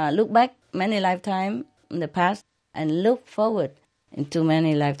 look back many lifetimes in the past and look forward into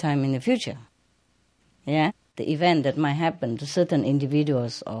many lifetimes in the future. Yeah? The event that might happen to certain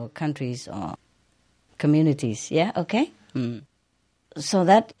individuals or countries or communities. Yeah? Okay? So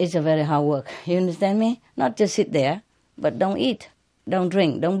that is a very hard work. You understand me? Not just sit there, but don't eat, don't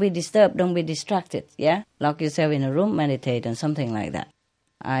drink, don't be disturbed, don't be distracted. Yeah? Lock yourself in a room, meditate and something like that.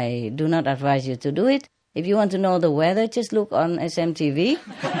 I do not advise you to do it. If you want to know the weather, just look on SMTV.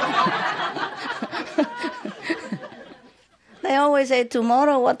 They always say,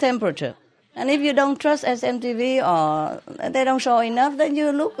 tomorrow, what temperature? And if you don't trust SMTV or they don't show enough, then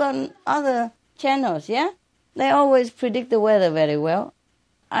you look on other channels, yeah? They always predict the weather very well.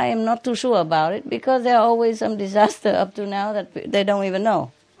 I am not too sure about it because there are always some disaster up to now that they don't even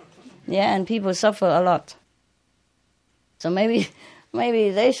know. Yeah, and people suffer a lot. So maybe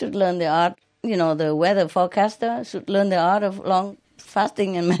they should learn the art, the weather forecaster should learn the art of long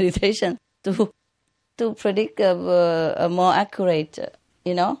fasting and meditation to predict a more accurate,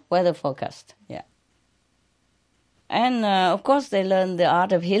 weather forecast. Yeah. And of course they learn the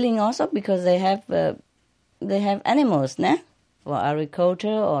art of healing also because they have animals, for agriculture,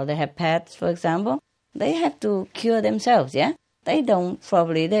 or they have pets, for example. They have to cure themselves, yeah? They don't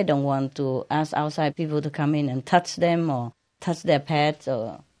want to ask outside people to come in and touch them or touch their pets,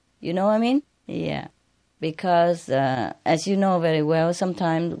 or, you know what I mean? Yeah. Because, as you know very well,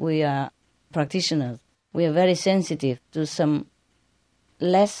 sometimes we are practitioners. We are very sensitive to some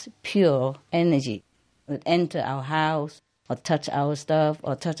less pure energy that enter our house or touch our stuff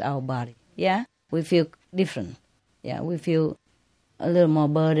or touch our body. Yeah? We feel different. Yeah, we feel a little more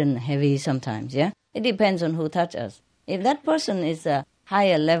burdened, heavy sometimes, yeah? It depends on who touch us. If that person is a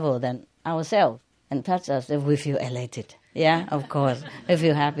higher level than ourselves and touch us, if we feel elated, yeah, of course, we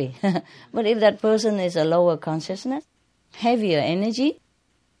feel happy. But if that person is a lower consciousness, heavier energy,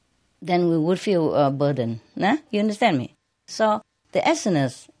 then we would feel burdened. Nah? You understand me? So the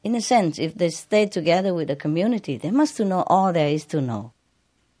asanas, in a sense, if they stay together with the community, they must to know all there is to know,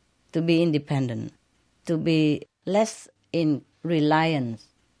 to be independent, to be less in reliance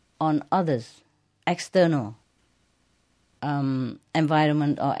on others, external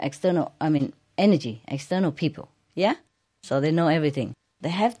environment or external, energy, external people, yeah? So they know everything. They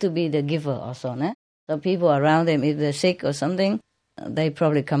have to be the giver also, né? So people around them, if they're sick or something, they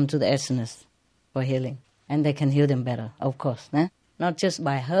probably come to the asanas for healing. And they can heal them better, of course, né? Not just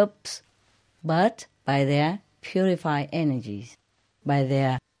by herbs, but by their purified energies, by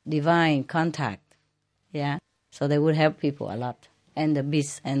their divine contact, yeah? So they would help people a lot. And the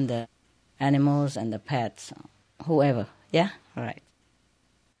beasts and the animals and the pets, whoever, yeah? Right.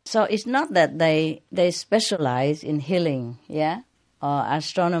 So it's not that they specialize in healing, yeah? Or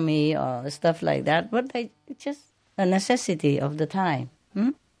astronomy or stuff like that, but it's just a necessity of the time.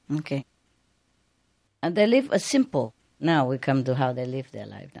 Okay. And they live a simple, now we come to how they live their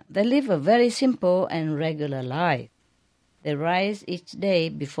life now. They live a very simple and regular life. They rise each day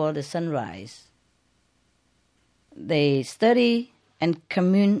before the sunrise. They study and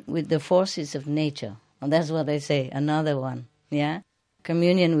commune with the forces of nature. And that's what they say, another one, yeah?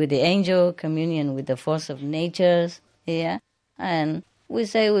 Communion with the angel, communion with the force of nature, yeah? And we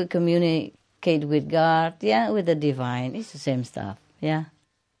say we communicate with God, yeah, with the divine. It's the same stuff, yeah?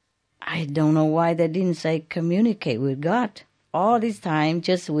 I don't know why they didn't say communicate with God. All this time,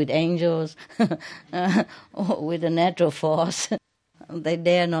 just with angels, or with the natural force. They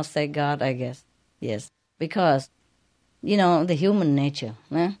dare not say God, I guess. Yes, because, the human nature,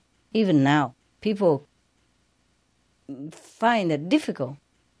 even now, people find it difficult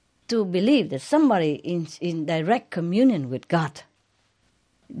to believe that somebody is in direct communion with God.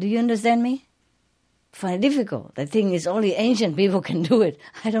 Do you understand me? Find it difficult. I think it's only ancient people can do it.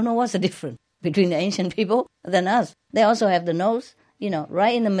 I don't know what's the difference between the ancient people than us. They also have the nose,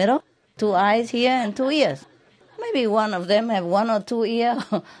 right in the middle, 2 eyes here and 2 ears. Maybe one of them have 1 or 2 ears,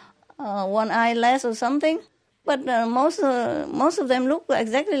 1 eye less or something. But most of them look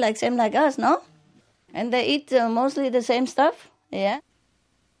exactly same like us, no? And they eat mostly the same stuff, yeah?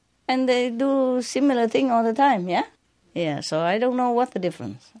 And they do similar thing all the time, yeah? Yeah, so I don't know what the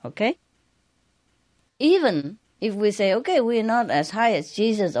difference, okay? Even if we say, okay, we're not as high as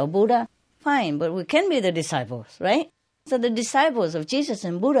Jesus or Buddha, fine, but we can be the disciples, right? So the disciples of Jesus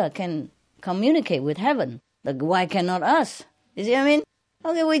and Buddha can communicate with heaven. Why cannot us? You see what I mean?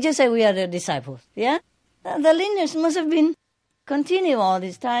 Okay, we just say we are the disciples, yeah? The lineage must have been continue all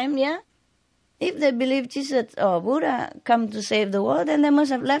this time, yeah? If they believe Jesus or Buddha come to save the world, then they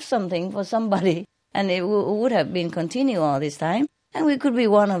must have left something for somebody, and it would have been continue all this time, and we could be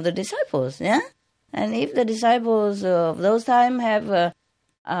one of the disciples, yeah? And if the disciples of those times have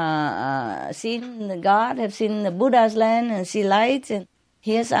seen God, have seen the Buddha's land and see lights and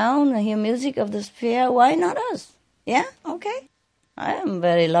hear sound and hear music of the sphere, why not us? Yeah? Okay. I am a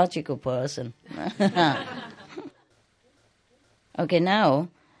very logical person. Okay, now,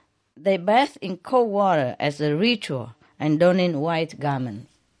 they bathe in cold water as a ritual and don in white garments.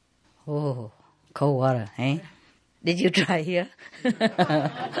 Oh, cold water, eh? Did you try here?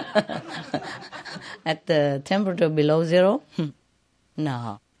 At the temperature below 0?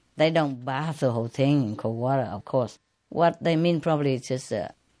 No, they don't bath the whole thing in cold water, of course. What they mean probably is just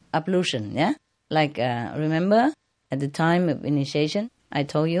ablution, yeah? Like, remember, at the time of initiation, I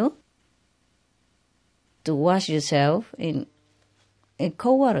told you to wash yourself in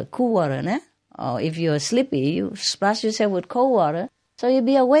cold water, cool water, né? Or if you're sleepy, you splash yourself with cold water So you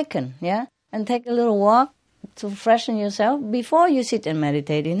be awakened, yeah? And take a little walk to freshen yourself before you sit and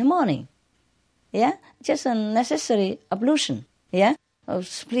meditate in the morning. Yeah? Just a necessary ablution, yeah? Oh,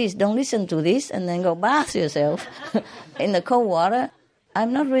 please don't listen to this and then go bath yourself in the cold water.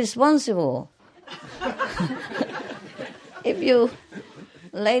 I'm not responsible. If you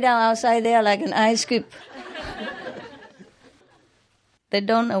lay down outside there like an ice cube. They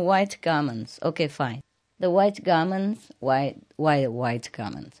don't have white garments. Okay, fine. The white garments, why white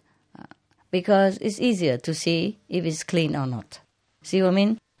garments? Because it's easier to see if it's clean or not. See what I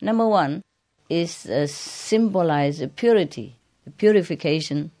mean? Number one is symbolize the purity, the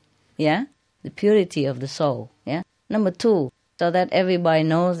purification, yeah? The purity of the soul, yeah? Number two, so that everybody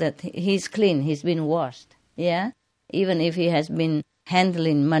knows that he's clean, he's been washed, yeah? Even if he has been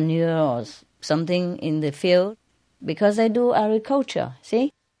handling manure or something in the field, because they do agriculture,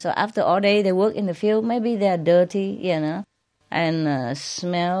 see? So after all day they work in the field, maybe they're dirty, you know, and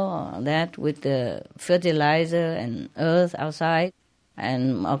smell that with the fertilizer and earth outside,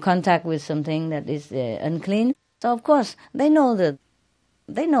 and or contact with something that is unclean. So of course they know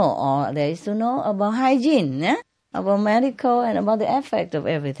all there is to know about hygiene, yeah? About medical and about the effect of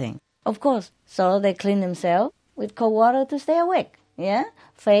everything. Of course, so they clean themselves with cold water to stay awake, yeah?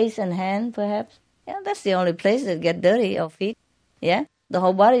 Face and hand perhaps. Yeah, that's the only place that get dirty, or feet, yeah? The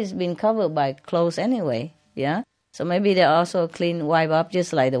whole body is being covered by clothes anyway, yeah? So maybe they also clean, wipe up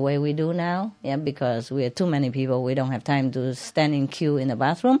just like the way we do now, yeah? Because we are too many people, we don't have time to stand in queue in the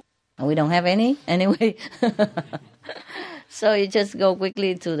bathroom, and we don't have any anyway. So you just go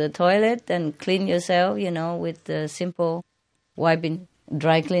quickly to the toilet and clean yourself, you know, with the simple wiping,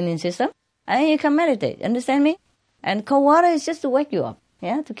 dry cleaning system, and you can meditate, understand me? And cold water is just to wake you up,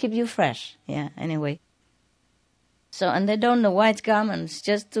 yeah, to keep you fresh, yeah, anyway. So, and they don't know white garments,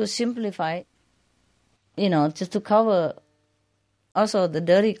 just to simplify, you know, just to cover also the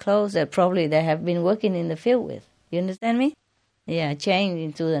dirty clothes that probably they have been working in the field with. You understand me? Yeah, change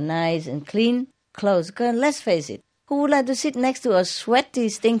into the nice and clean clothes. Because let's face it, who would like to sit next to a sweaty,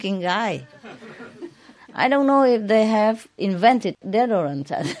 stinking guy? I don't know if they have invented deodorant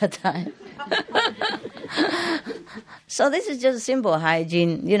at that time. So this is just simple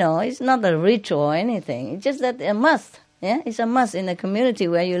hygiene, you know, it's not a ritual or anything. It's just that a must, yeah? It's a must in a community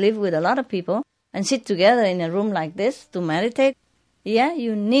where you live with a lot of people and sit together in a room like this to meditate. Yeah,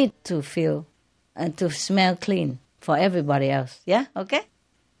 you need to feel and to smell clean for everybody else, yeah? Okay?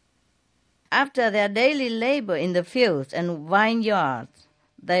 After their daily labor in the fields and vineyards,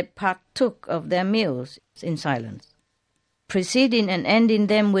 they partook of their meals in silence, preceding and ending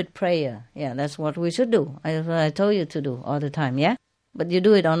them with prayer. Yeah, that's what we should do. I told you to do all the time, yeah? But you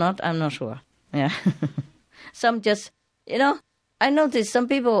do it or not, I'm not sure. Yeah. Some just, you know, I noticed some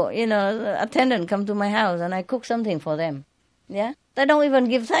people, you know, attendant come to my house and I cook something for them. Yeah? They don't even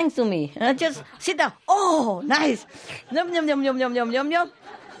give thanks to me. I just sit down. Oh, nice. Yum, yum, yum, yum, yum, yum, yum, yum.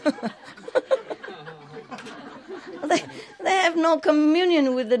 They have no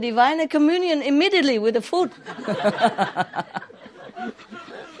communion with the divine, they communion immediately with the food.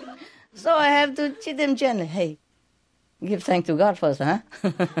 So I have to treat them gently. Hey, give thanks to God first, huh?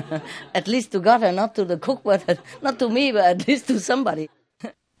 At least to God and not to the cook, but not to me, but at least to somebody.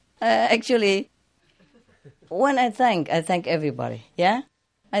 Actually, when I thank everybody, yeah?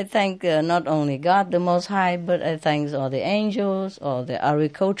 I thank not only God, the Most High, but I thank all the angels, or the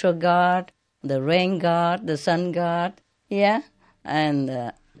agricultural God, the rain God, the sun God, yeah? And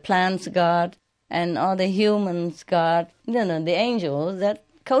the plants God, and all the humans God, you know, the angels that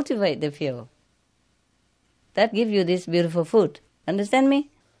cultivate the field, that give you this beautiful food. Understand me?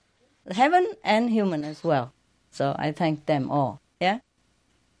 Heaven and human as well. So I thank them all, yeah?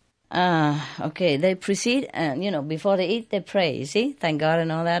 Okay, they proceed, and, you know, before they eat, they pray, you see? Thank God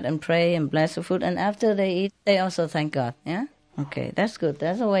and all that, and pray and bless the food. And after they eat, they also thank God, yeah? Okay, that's good.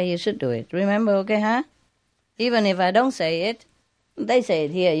 That's the way you should do it. Remember, okay, huh? Even if I don't say it, they say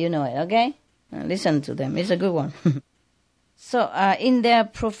it here, you know it, okay? Listen to them. It's a good one. So, in their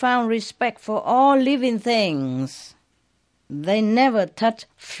profound respect for all living things, they never touch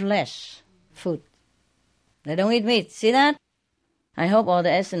flesh, food. They don't eat meat. See that? I hope all the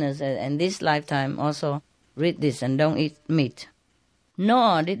listeners in this lifetime also read this and don't eat meat.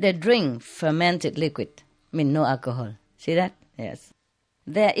 Nor did they drink fermented liquid. I mean, no alcohol. See that? Yes.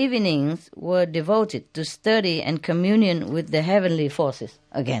 Their evenings were devoted to study and communion with the heavenly forces.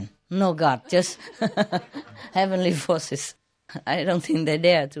 Again, no God, just heavenly forces. I don't think they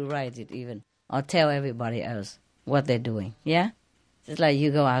dare to write it even, or tell everybody else what they're doing, yeah? It's like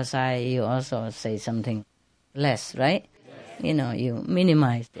you go outside, you also say something less, right? Yes. You know, you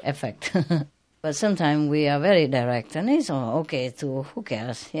minimize the effect. But sometimes we are very direct, and it's all okay to who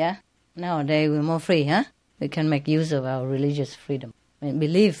cares, yeah? Nowadays we're more free, huh? We can make use of our religious freedom,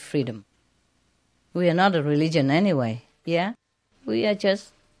 belief freedom. We are not a religion anyway, yeah? We are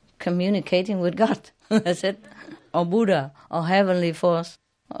just communicating with God, that's it. Or Buddha, or heavenly force,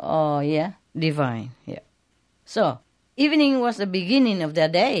 or, divine, yeah. So, evening was the beginning of their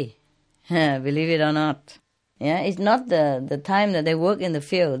day, believe it or not. Yeah, it's not the time that they work in the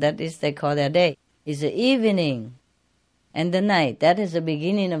field, that is they call their day. It's the evening and the night, that is the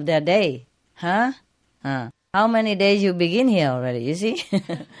beginning of their day. Huh? How many days you begin here already, you see?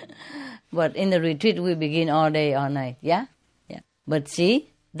 But in the retreat we begin all day, all night, yeah? Yeah. But see,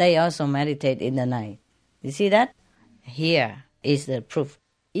 they also meditate in the night. You see that? Here is the proof.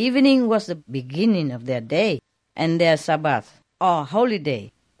 Evening was the beginning of their day, and their Sabbath, or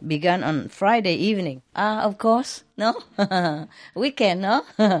holiday, began on Friday evening. Of course, no? Weekend,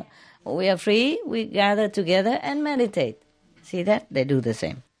 no? We are free, we gather together and meditate. See that? They do the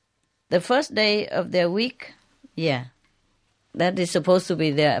same. The first day of their week, that is supposed to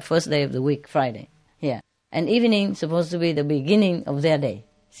be their first day of the week, Friday. Yeah. And evening supposed to be the beginning of their day.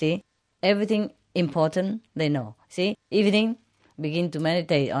 See? Everything important, they know. See? Evening, begin to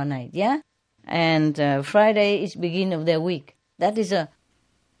meditate all night, yeah? And Friday is beginning of their week. That is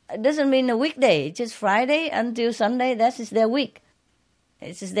it doesn't mean a weekday. It's just Friday until Sunday, that is their week.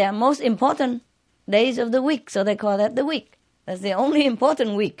 It is their most important days of the week, so they call that the week. That's the only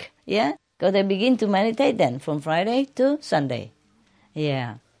important week, yeah? Because they begin to meditate then, from Friday to Sunday.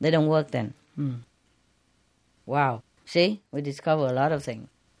 Yeah, they don't work then. Wow. See, we discover a lot of things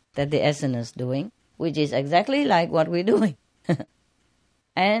that the essence is doing, which is exactly like what we're doing.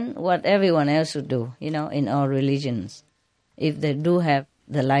 And what everyone else should do, in all religions, if they do have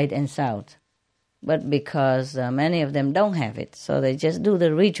the light and sound. But because many of them don't have it, so they just do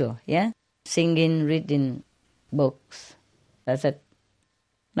the ritual, yeah? Singing, reading books. That's it.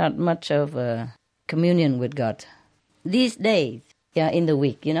 Not much of a communion with God. These days, in the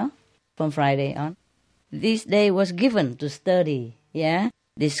week, from Friday on, this day was given to study,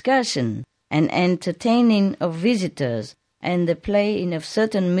 discussion, and entertaining of visitors, and the playing of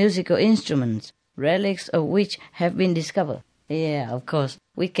certain musical instruments, relics of which have been discovered. Yeah, of course.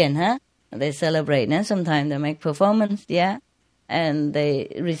 Weekend, huh? They celebrate, sometimes they make performance, and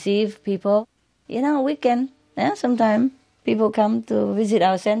they receive people. Weekend, sometimes people come to visit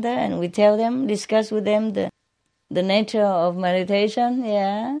our center and we tell them, discuss with them the nature of meditation,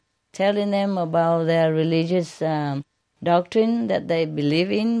 telling them about their religious doctrine that they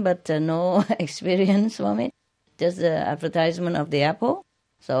believe in but no experience from it, just the advertisement of the apple.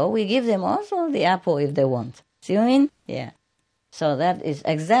 So we give them also the apple if they want. See what I mean? Yeah. So that is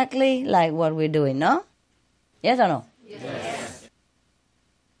exactly like what we're doing, no? Yes or no? Yes.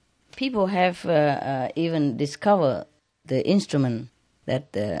 People have even discovered the instrument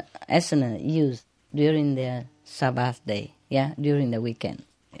that the asana used during their Sabbath day, during the weekend.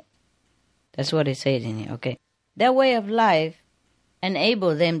 Yeah. That's what it said in here, okay. Their way of life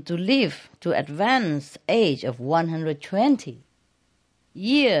enabled them to live to advanced age of 120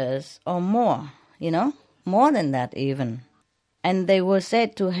 years or more, more than that even. And they were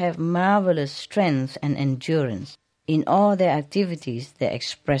said to have marvelous strength and endurance. In all their activities, they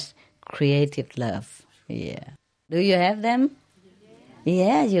expressed creative love. Yeah. Do you have them?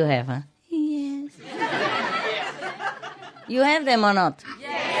 Yes, you have, huh? Yes. You have them or not?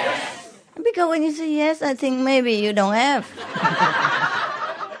 Yes. Because when you say yes, I think maybe you don't have.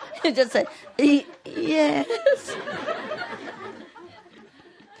 You just say, yes.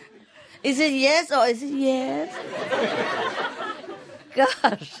 Is it yes or is it yes?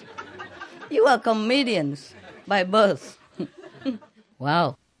 Gosh, you are comedians by birth.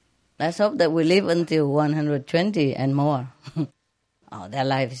 Wow. Let's hope that we live until 120 and more. Their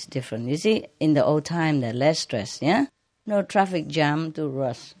life is different. You see, in the old time, they're less stressed, No traffic jam to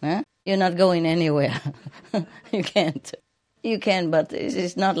rush, You're not going anywhere. You can't. You can, but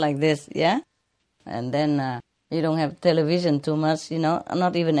it's not like this, And then you don't have television too much,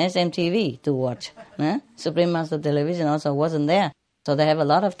 not even SMTV to watch. Supreme Master Television also wasn't there. So they have a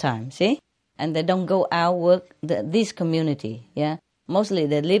lot of time, see? And they don't go out work this community, Mostly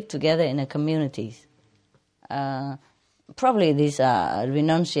they live together in a communities. Probably these are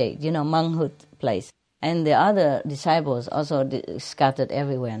renunciate, monkhood place. And the other disciples also scattered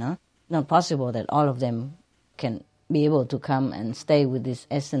everywhere, no? Not possible that all of them can be able to come and stay with this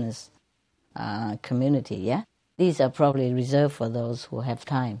essence community, These are probably reserved for those who have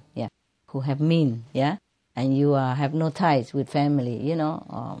time, who have means, And you have no ties with family,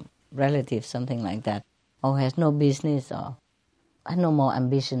 or relatives, something like that, or has no business or no more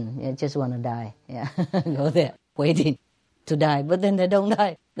ambition. Yeah, just want to die. Yeah, go there, waiting to die. But then they don't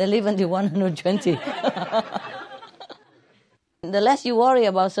die. They live until 120. The less you worry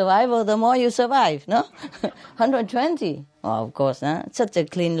about survival, the more you survive, no? 120. Oh, of course, huh? Such a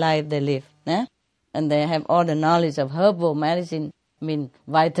clean life they live. Huh? And they have all the knowledge of herbal medicine,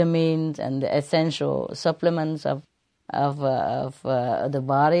 vitamins and the essential supplements of the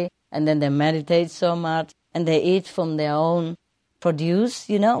body. And then they meditate so much, and they eat from their own produce,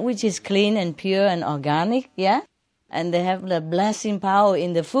 which is clean and pure and organic, yeah? And they have the blessing power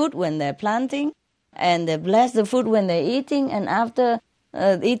in the food when they're planting, and they bless the food when they're eating, and after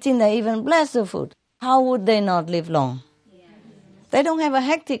eating they even bless the food. How would they not live long? Yes. They don't have a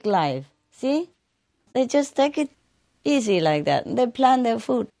hectic life, see? They just take it easy like that. They plant their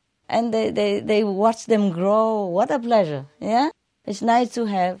food, and they watch them grow. What a pleasure, yeah? It's nice to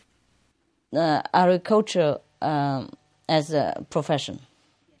have agriculture as a profession.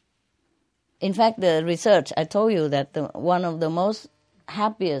 In fact, the research, I told you that one of the most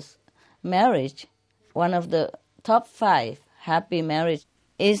happiest marriage, one of the top 5 happy marriage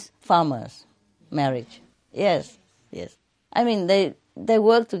is farmers' marriage. Yes. I mean, they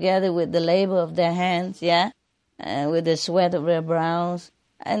work together with the labor of their hands, yeah, with the sweat of their brows,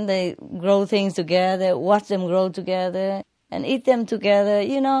 and they grow things together, watch them grow together, and eat them together,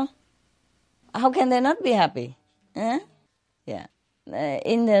 How can they not be happy? Huh? Yeah.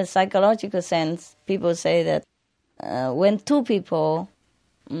 In the psychological sense, people say that when 2 people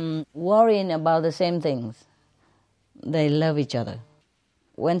worrying about the same things, they love each other.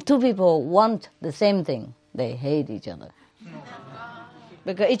 When 2 people want the same thing, they hate each other.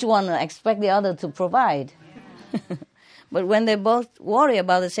 Because each one expects the other to provide. But when they both worry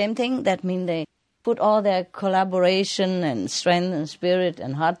about the same thing, that means they put all their collaboration and strength and spirit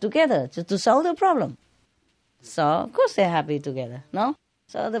and heart together just to solve the problem. So, of course, they're happy together, no?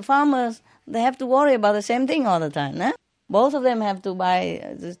 So the farmers, they have to worry about the same thing all the time, no? Both of them have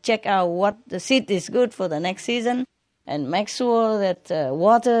to check out what the seed is good for the next season and make sure that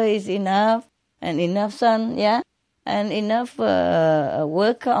water is enough and enough sun, yeah? And enough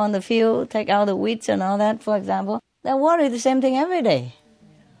worker on the field, take out the weeds and all that, for example. They worry the same thing every day.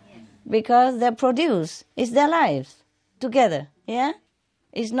 Because their produce is their lives together, yeah?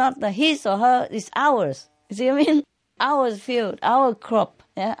 It's not his or her, it's ours. You see what I mean? Our field, our crop,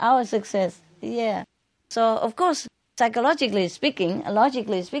 yeah? Our success, yeah. So, of course, psychologically speaking,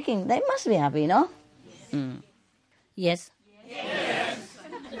 logically speaking, they must be happy, no? Yes? Yes.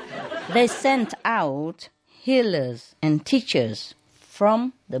 They sent out healers and teachers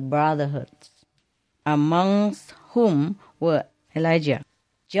from the brotherhoods, amongst whom were Elijah,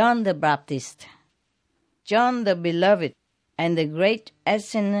 John the Baptist, John the Beloved, and the great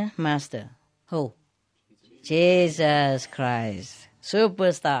Essene Master. Who? Jesus Christ,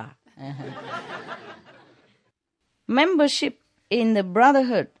 superstar. Membership in the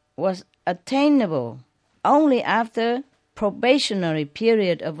brotherhood was attainable only after probationary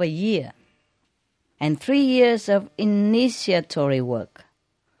period of a year and 3 years of initiatory work,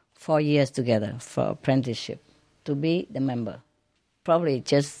 4 years together for apprenticeship, to be the member. Probably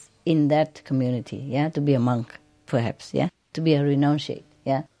just in that community, yeah, to be a monk, perhaps, yeah, to be a renunciate,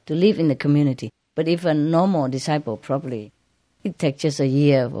 yeah, to live in the community. But if a normal disciple, probably it takes just a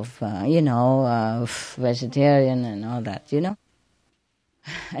year of, vegetarian and all that,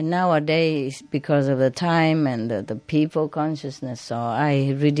 And nowadays, because of the time and the people consciousness, so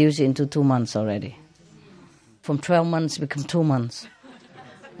I reduce it into 2 months already. From 12 months become 2 months.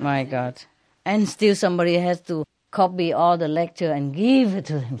 My God. And still somebody has to copy all the lecture and give it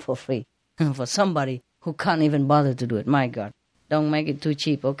to them for free. For somebody who can't even bother to do it. My God. Don't make it too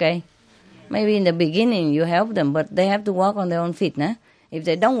cheap, okay? Maybe in the beginning you help them, but they have to walk on their own feet, nah? If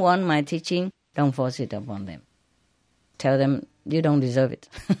they don't want my teaching, don't force it upon them. Tell them you don't deserve it.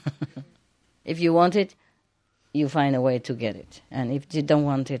 If you want it, you find a way to get it. And if you don't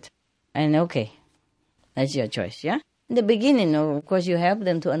want it, and okay, that's your choice, yeah? In the beginning, of course, you help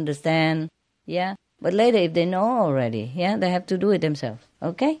them to understand, yeah? But later, if they know already, yeah, they have to do it themselves,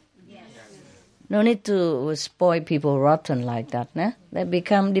 okay? Yes. No need to spoil people rotten like that, nah? They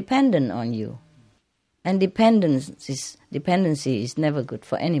become dependent on you. And dependency is never good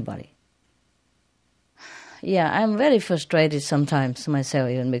for anybody. Yeah, I'm very frustrated sometimes myself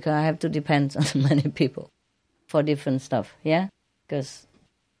even because I have to depend on many people for different stuff, yeah? Because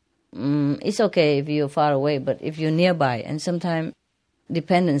it's okay if you're far away, but if you're nearby, and sometimes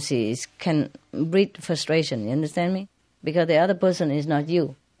dependency can breed frustration, you understand me? Because the other person is not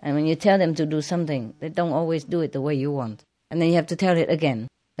you. And when you tell them to do something, they don't always do it the way you want. And then you have to tell it again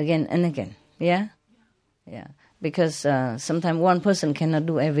and again, yeah? Yeah. because sometimes one person cannot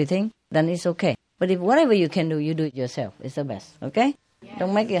do everything, then it's okay. But if whatever you can do, you do it yourself. It's the best, okay? Yes.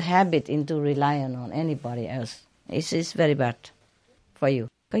 Don't make a habit into relying on anybody else. It's very bad for you.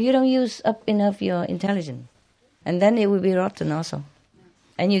 Because you don't use up enough your intelligence. And then it will be rotten also.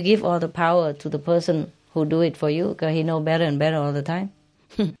 And you give all the power to the person who do it for you, because he know better and better all the time.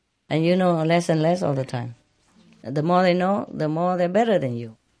 And you know less and less all the time. The more they know, the more they're better than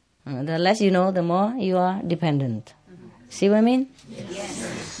you. The less you know, the more you are dependent. See what I mean?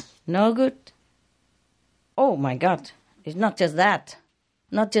 Yes. No good? Oh my God. It's not just that.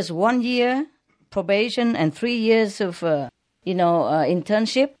 Not just 1 year probation and 3 years of,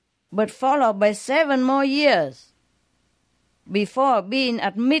 internship, but followed by 7 more years before being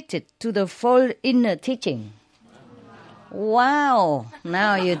admitted to the full inner teaching. Wow.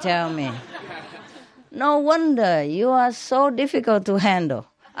 Now you tell me. No wonder you are so difficult to handle.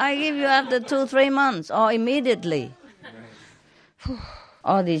 I give you after 2-3 months or immediately.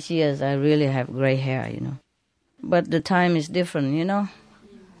 All these years I really have gray hair, But the time is different,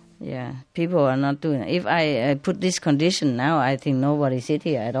 Yeah, people are not doing it. If I put this condition now, I think nobody sit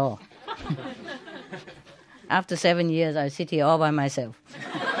here at all. After 7 years, I sit here all by myself.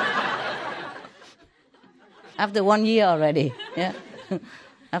 After 1 year already, yeah.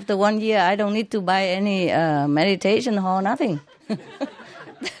 After 1 year, I don't need to buy any meditation hall, nothing.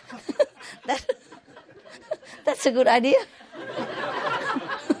 That's a good idea.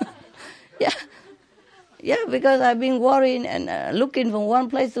 Yeah, because I've been worrying and looking from one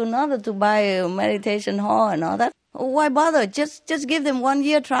place to another to buy a meditation hall and all that. Why bother? Just give them 1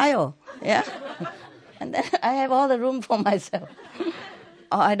 year trial, yeah. And then I have all the room for myself.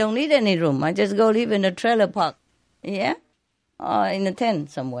 Or I don't need any room. I just go live in a trailer park, yeah, or in a tent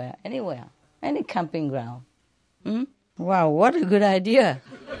somewhere, anywhere, any camping ground. Wow, what a good idea.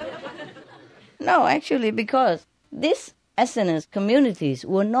 No, actually, because these SNS communities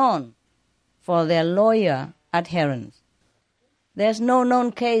were known for their loyal adherence. There's no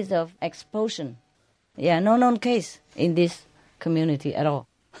known case of expulsion. Yeah, no known case in this community at all.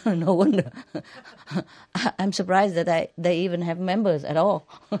 No wonder. I'm surprised that they even have members at all.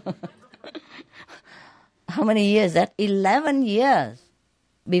 How many years? That 11 years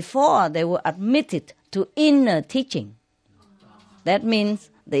before they were admitted to inner teaching. That means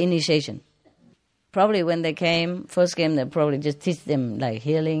the initiation. Probably when they first came, they probably just teach them like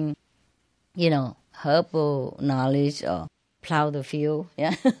healing, herbal knowledge or plow the field,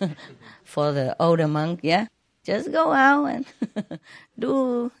 yeah, for the older monk, yeah. Just go out and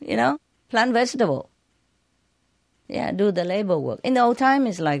do, plant vegetable. Yeah, do the labor work. In the old time,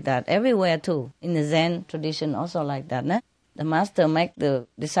 it's like that. Everywhere too. In the Zen tradition, also like that. Nah? The master make the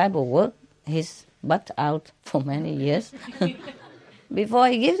disciple work his butt out for many years before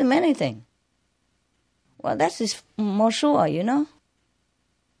he gives them anything. Well, that is more sure,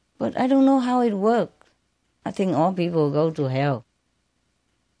 But I don't know how it works. I think all people go to hell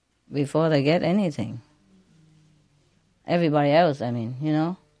before they get anything. Everybody else, Look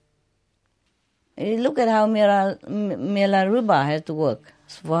at how Milarepa has to work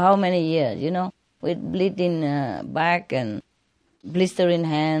for how many years, with bleeding back and blistering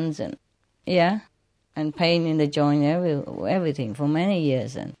hands and, and pain in the joint, everything for many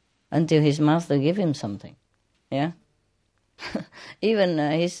years, and until his master give him something, yeah. Even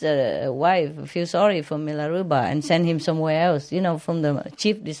his wife feel sorry for Milarepa and send him somewhere else, from the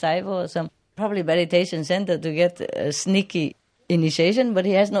chief disciple or some probably meditation center to get a sneaky initiation, but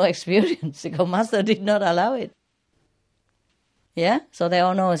he has no experience because master did not allow it. Yeah, so they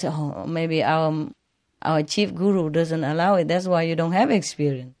all know, maybe our chief guru doesn't allow it. That's why you don't have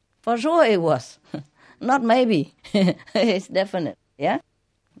experience. For sure it was, not maybe. It's definite. Yeah,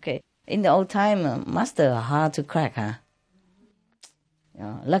 okay. In the old time, master are hard to crack, huh?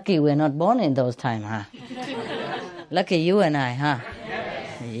 Lucky we're not born in those times, huh? Lucky you and I, huh?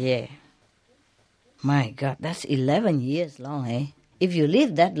 Yeah. My God, that's 11 years long, eh? If you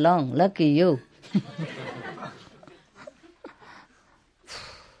live that long, lucky you.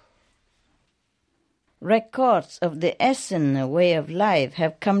 Records of the Essen way of life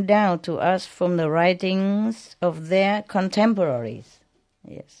have come down to us from the writings of their contemporaries.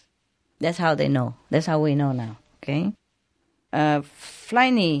 Yes. That's how they know. That's how we know now, okay?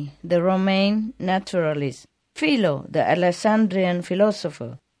 Pliny, the Roman naturalist, Philo, the Alexandrian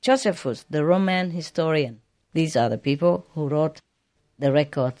philosopher, Josephus, the Roman historian. These are the people who wrote the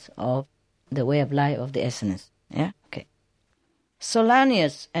records of the way of life of the Essenes. Yeah, okay.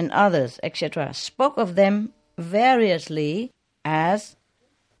 Solanius and others, etc., spoke of them variously as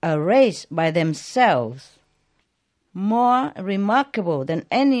a race by themselves more remarkable than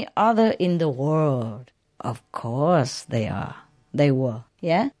any other in the world. Of course they are. They were,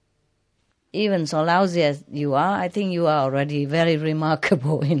 yeah? Even so lousy as you are, I think you are already very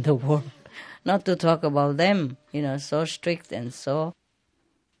remarkable in the world. Not to talk about them, so strict and so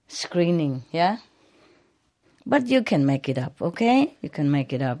screening, yeah? But you can make it up, okay? You can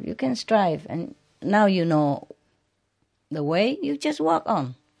make it up. You can strive. And now you know the way, you just walk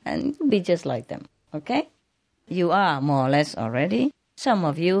on and be just like them, okay? You are more or less already. Some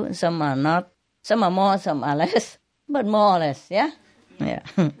of you, some are not. Some are more, some are less. But more or less, yeah? Yeah.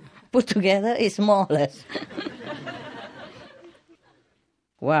 Put together, it's more or less.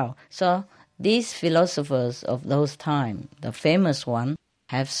 Wow. So these philosophers of those times, the famous one,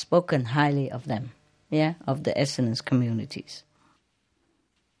 have spoken highly of them, yeah, of the Essence communities.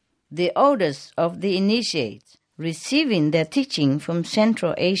 The orders of the initiates receiving their teaching from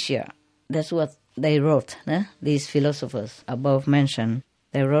Central Asia, that's what they wrote, these philosophers above mentioned,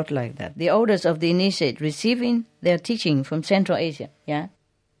 they wrote like that. The orders of the initiate receiving their teaching from Central Asia, yeah,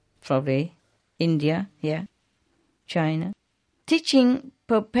 probably India, yeah, China. Teaching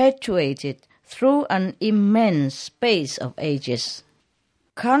perpetuated through an immense space of ages.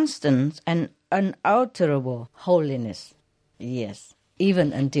 Constant and unalterable holiness. Yes,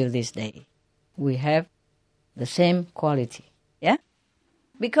 even until this day. We have the same quality, yeah?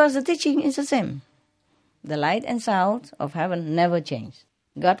 Because the teaching is the same. The light and sound of heaven never change.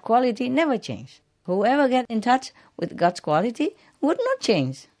 God's quality never change. Whoever get in touch with God's quality would not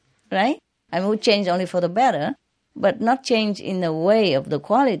change, right? I would change only for the better, but not change in the way of the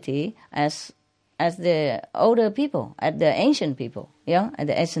quality as the older people, as the ancient people, yeah, as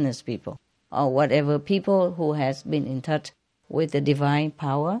the essence people, or whatever people who has been in touch with the divine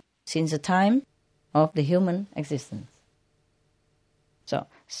power since the time of the human existence. So,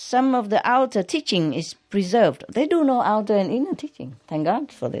 some of the outer teaching is preserved. They do know outer and inner teaching. Thank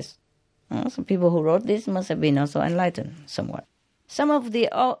God for this. Some people who wrote this must have been also enlightened somewhat. Some of the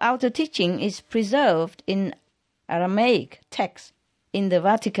outer teaching is preserved in Aramaic text in the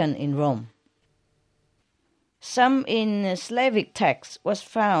Vatican in Rome. Some in Slavic text was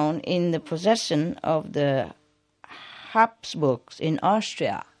found in the possession of the Habsburgs in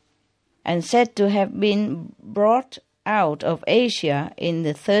Austria and said to have been brought out of Asia in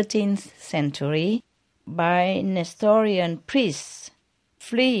the 13th century by Nestorian priests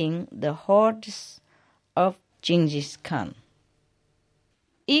fleeing the hordes of Genghis Khan.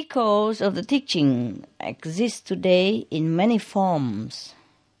 Echoes of the teaching exist today in many forms.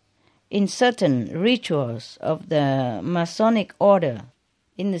 In certain rituals of the Masonic order,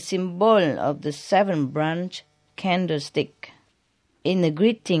 in the symbol of the 7-branch candlestick, in the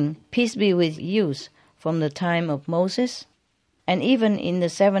greeting, peace be with you, from the time of Moses, and even in the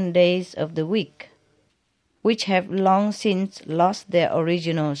 7 days of the week, which have long since lost their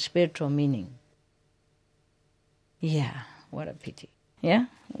original spiritual meaning. Yeah, what a pity. Yeah,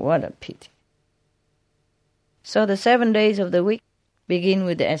 what a pity. So the 7 days of the week begin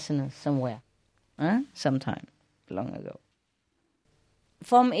with the essence somewhere, sometime long ago.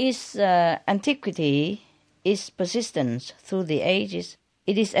 From its antiquity, its persistence through the ages,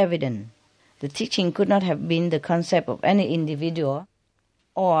 it is evident the teaching could not have been the concept of any individual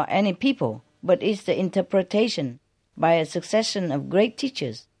or any people, but is the interpretation by a succession of great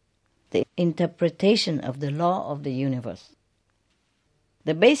teachers, the interpretation of the law of the universe.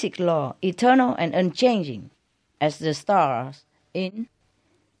 The basic law, eternal and unchanging, as the stars in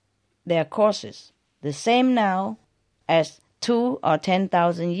their courses, the same now as 2 or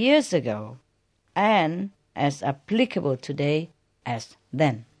 10,000 years ago, and as applicable today as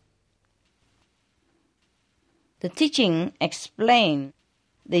then. The teaching explain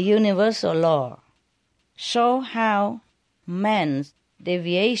the universal law, show how man's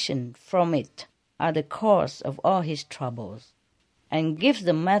deviation from it are the cause of all his troubles, and gives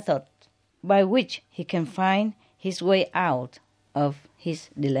the method by which he can find his way out of his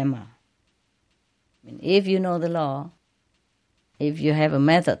dilemma. If you know the law, if you have a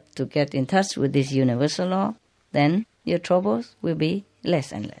method to get in touch with this universal law, then your troubles will be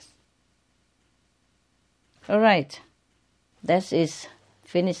less and less. All right, that is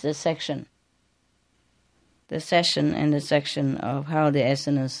finish the section. The session and the section of how the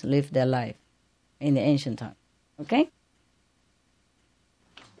Essenists lived their life in the ancient time. Okay?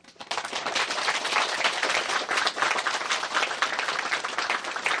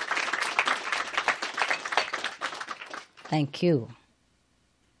 Thank you.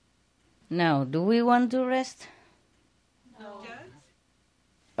 Now, do we want to rest? No.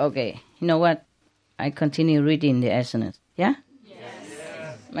 Okay, you know what? I continue reading the Essence. Yeah?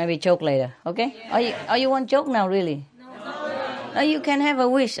 Yes. Maybe joke later, okay? Yes. Or you want joke now, really? No. No, you can have a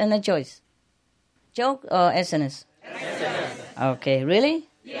wish and a choice. Joke or SNS? SNS. Okay, really?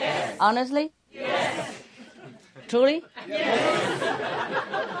 Yes. Honestly? Yes. Truly? Yes.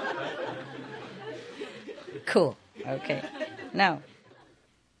 Cool. Okay. Now,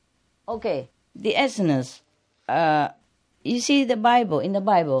 okay, the SNS. You see the Bible, in the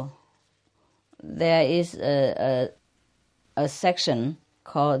Bible, there is a section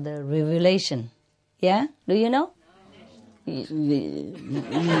called the Revelation. Yeah? Do you know?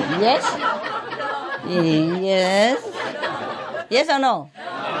 Yes? Yes? Yes or no?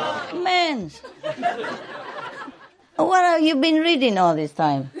 No. Man. What have you been reading all this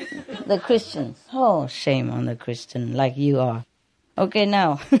time? The Christians. Oh, shame on the Christian like you are. Okay,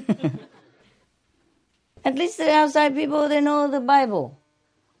 now. At least the outside people, they know the Bible.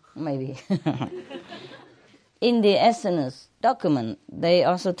 Maybe. In the SNS document, they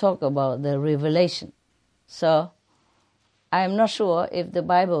also talk about the revelation. So, I'm not sure if the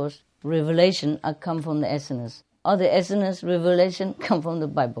Bible's revelation come from the SNS, or the SNS revelation come from the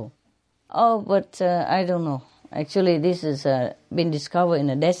Bible. Oh, but I don't know. Actually, this has been discovered in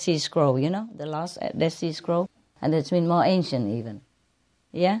the Dead Sea Scroll, you know, the last Dead Sea Scroll, and it's been more ancient even.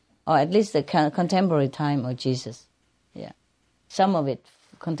 Yeah? Or at least the contemporary time of Jesus. Yeah. Some of it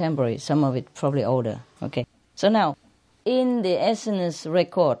contemporary, some of it probably older. Okay. So now, in the SNS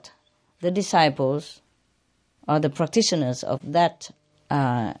record, the disciples or the practitioners of that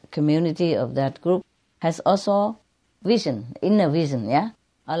community, of that group, has also vision, inner vision, yeah?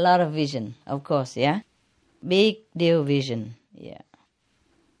 A lot of vision, of course, yeah? Big deal vision, yeah.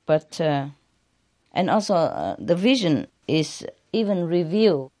 But, and also the vision is even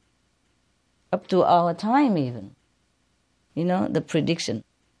revealed up to our time even. You know, the prediction.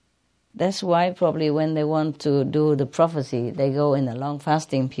 That's why probably when they want to do the prophecy, they go in a long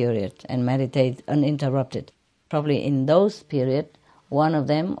fasting period and meditate uninterrupted. Probably in those periods, one of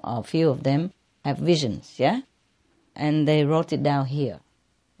them or a few of them have visions, yeah? And they wrote it down here.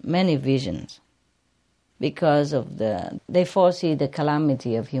 Many visions. Because of they foresee the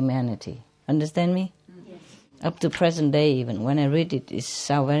calamity of humanity. Understand me? Yes. Up to present day even, when I read it, it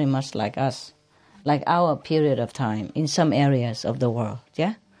sounds very much like us. Like our period of time in some areas of the world,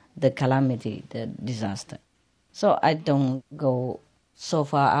 yeah? The calamity, the disaster. So I don't go so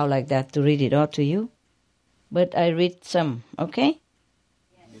far out like that to read it all to you. But I read some, okay?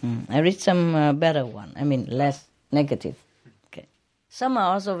 Yes. I read some better one. I mean, less negative. Okay. Some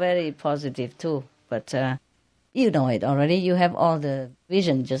are also very positive too. But you know it already. You have all the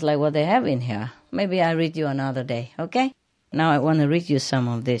vision, just like what they have in here. Maybe I read you another day, okay? Now I want to read you some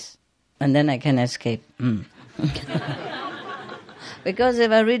of this. And then I can escape. Because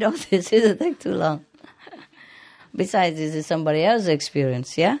if I read all this, it'll take too long. Besides, this is somebody else's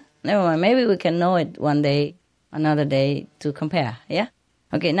experience, yeah? Never mind, maybe we can know it one day, another day to compare, yeah?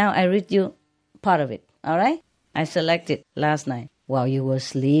 Okay, now I read you part of it, all right? I selected last night while you were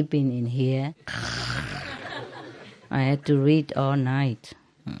sleeping in here. I had to read all night.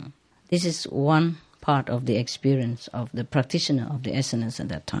 This is one part of the experience of the practitioner of the SNS at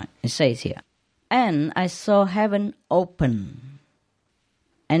that time. It says here, "And I saw heaven open,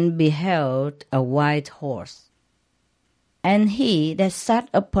 and beheld a white horse. And he that sat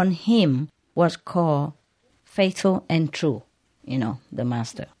upon him was called Faithful and True," you know, the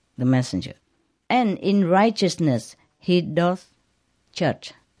Master, the Messenger. "And in righteousness he doth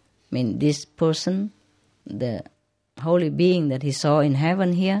judge." I mean, this person, the holy being that he saw in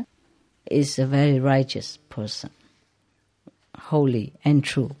heaven here, is a very righteous person, holy and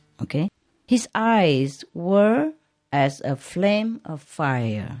true, okay? His eyes were as a flame of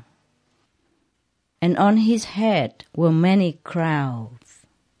fire, and on his head were many crowns,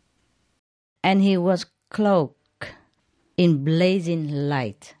 and he was cloaked in blazing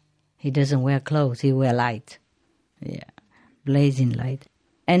light. He doesn't wear clothes, he wear light. Yeah, blazing light.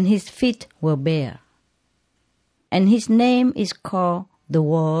 And his feet were bare. And his name is called the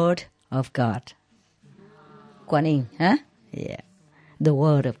Word of God. Kuan Yin, huh? Yeah. The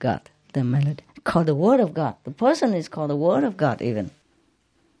Word of God. The melody. Called the Word of God. The person is called the Word of God even.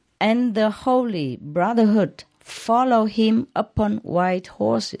 And the Holy Brotherhood follow him upon white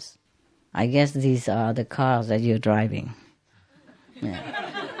horses. I guess these are the cars that you're driving. Yeah.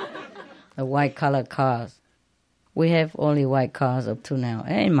 The white colored cars. We have only white cars up to now.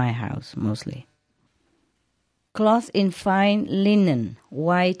 In my house, mostly. Clothed in fine linen,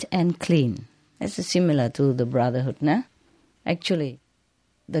 white and clean. That's similar to the Brotherhood, no? Actually,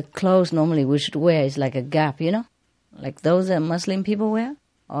 the clothes normally we should wear is like a gap, you know? Like those that Muslim people wear,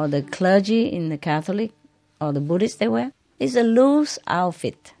 or the clergy in the Catholic, or the Buddhists they wear. It's a loose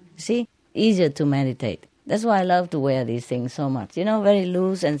outfit, see? Easier to meditate. That's why I love to wear these things so much. You know, very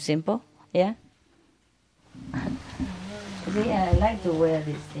loose and simple, yeah? See, I like to wear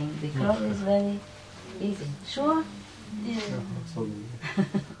this thing because it's very easy. Sure? Yeah.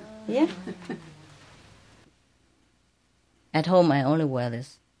 Yeah? At home, I only wear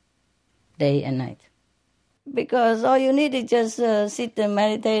this day and night. Because all you need is just sit and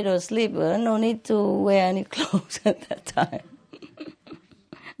meditate or sleep. No need to wear any clothes at that time.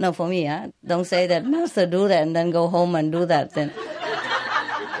 No, for me, don't say that, Master, do that, and then go home and do that. Then.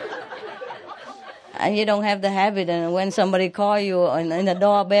 And you don't have the habit, and when somebody call you and the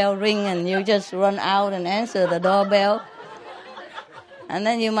doorbell ring, and you just run out and answer the doorbell, and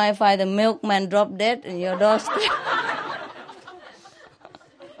then you might find the milkman drop dead in your doorstep.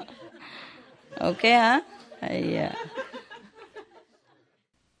 Okay, huh? Yeah.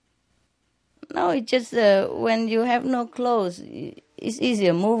 No, it's just when you have no clothes, it's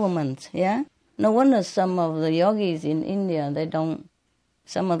easier movement, yeah? No wonder some of the yogis in India,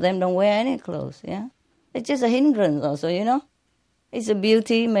 some of them don't wear any clothes, yeah? It's just a hindrance also, It's a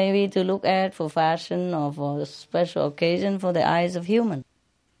beauty maybe to look at for fashion or for a special occasion for the eyes of human.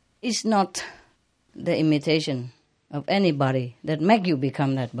 It's not the imitation of anybody that make you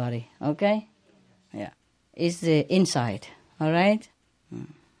become that body, okay? Yeah. It's the inside, all right?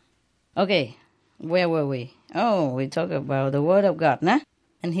 Okay, where were we? Oh, we talked about the Word of God, nah?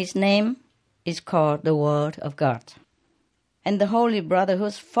 And His name is called the Word of God. And the holy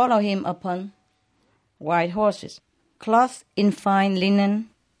brotherhoods follow Him upon white horses, clothed in fine linen,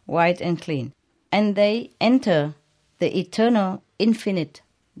 white and clean. And they enter the eternal, infinite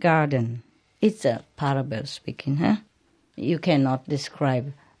garden. It's a parable speaking, huh? You cannot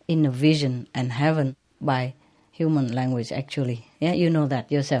describe inner vision and heaven by human language, actually. Yeah, you know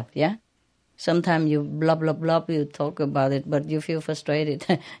that yourself, yeah? Sometimes you blah, blah, blah, you talk about it, but you feel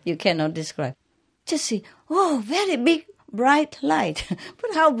frustrated. You cannot describe. Just see, very big, bright light.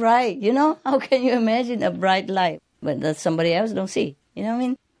 But how bright, How can you imagine a bright light? But that somebody else don't see. You know what I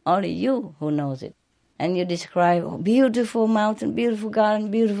mean? Only you who knows it. And you describe, beautiful mountain, beautiful garden,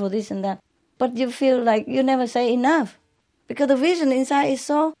 beautiful this and that. But you feel like you never say enough. Because the vision inside is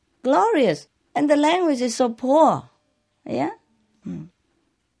so glorious. And the language is so poor. Yeah?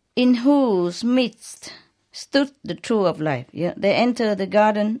 In whose midst stood the true of life. Yeah? They enter the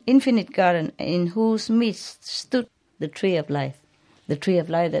garden, infinite garden, in whose midst stood the tree of life. The tree of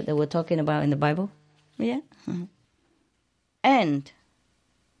life that they were talking about in the Bible. Yeah? And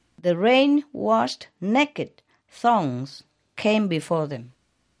the rain-washed, naked thongs came before them.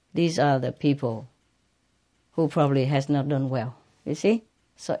 These are the people who probably has not done well. You see?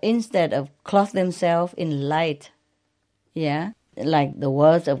 So instead of clothe themselves in light, yeah, like the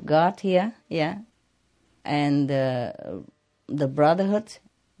words of God here, yeah, and the brotherhood,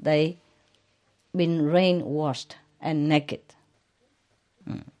 they been rain-washed and naked.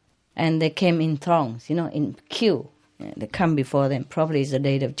 And they came in throngs, in queue. Yeah, they come before them. Probably it's the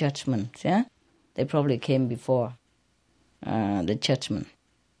day of judgment, yeah? They probably came before the judgment.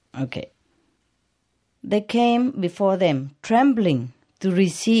 Okay. They came before them, trembling to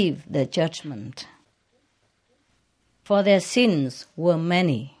receive the judgment. For their sins were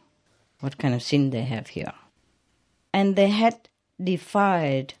many. What kind of sin they have here? And they had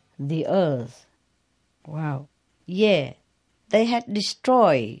defied the earth. Wow. Yeah, they had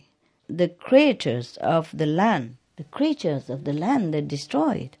destroyed the creatures of the land. The creatures of the land they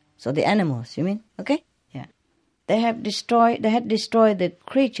destroyed. So the animals, you mean? Okay? Yeah. They had destroyed the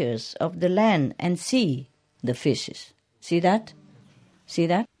creatures of the land and sea, the fishes. See that? See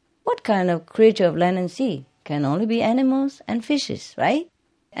that? What kind of creature of land and sea? Can only be animals and fishes, right?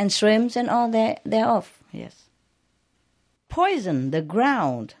 And shrimps and all thereof. Yes. Poison the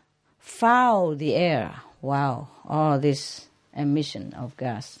ground, foul the air. Wow, all this emission of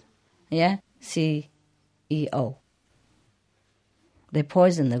gas. Yeah? CEO. They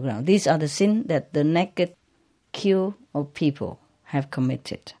poison the ground. These are the sins that the naked queue of people have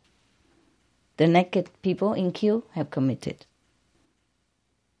committed. The naked people in queue have committed.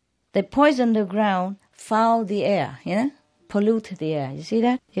 They poison the ground, foul the air, pollute the air. You see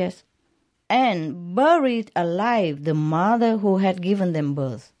that? Yes. And buried alive the mother who had given them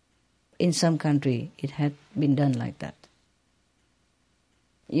birth. In some country, it had been done like that.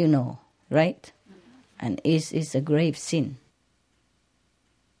 You know, right? And it's a grave sin.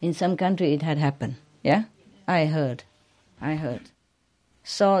 In some country, it had happened. Yeah? I heard.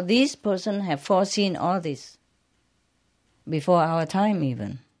 So these persons have foreseen all this before our time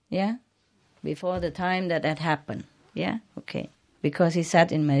even. Yeah? Before the time that happened. Yeah? Okay. Because he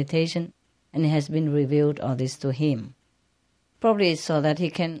sat in meditation and it has been revealed all this to him. Probably so that he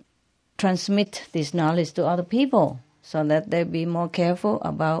can transmit this knowledge to other people so that they be more careful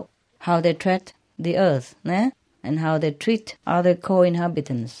about how they treat the earth, and how they treat other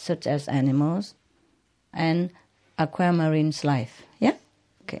co-inhabitants, such as animals and aquamarine's life. Yeah?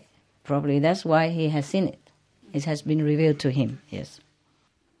 Okay. Probably that's why he has seen it. It has been revealed to him, yes.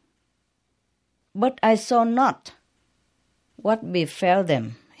 But I saw not what befell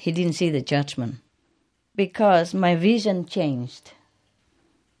them. He didn't see the judgment, because my vision changed.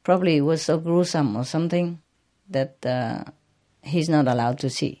 Probably it was so gruesome or something that he's not allowed to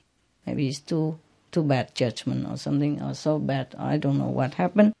see. Maybe it's too bad judgment or something, or so bad, I don't know what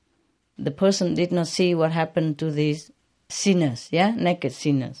happened. The person did not see what happened to these sinners, naked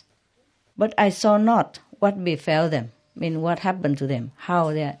sinners. But I saw not what befell them, what happened to them,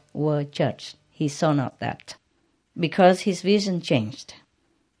 how they were judged. He saw not that, because his vision changed.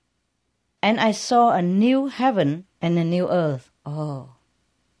 And I saw a new heaven and a new earth. Oh,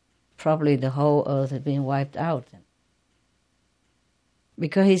 probably the whole earth had been wiped out then.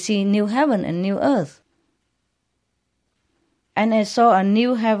 Because he see new heaven and new earth. And I saw a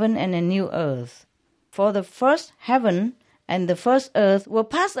new heaven and a new earth. For the first heaven and the first earth were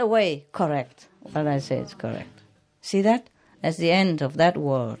passed away. Correct. What I say is correct. See that? That's the end of that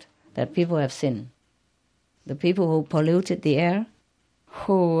world that people have sinned. The people who polluted the air,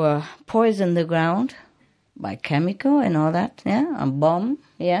 who poisoned the ground by chemical and all that, a bomb,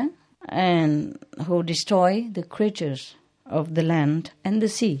 and who destroy the creatures of the land and the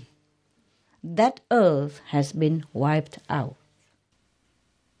sea. That earth has been wiped out.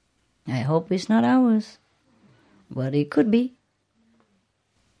 I hope it's not ours, but it could be.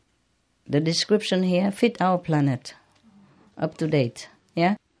 The description here fit our planet, up to date,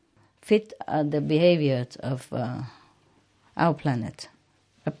 fit the behavior of our planet,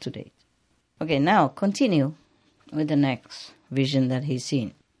 up to date. Okay, now continue with the next vision that he's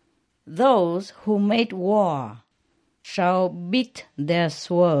seen. Those who made war shall beat their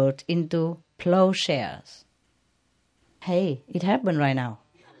sword into plowshares. Hey, it happened right now.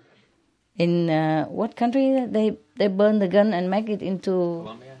 In what country they burn the gun and make it into...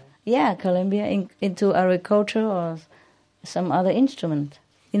 Colombia? Colombia, into agriculture or some other instrument.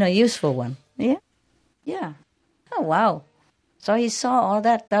 Useful one. Yeah. Oh, wow. So he saw all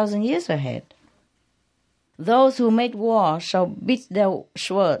that 1,000 years ahead. Those who made war shall beat their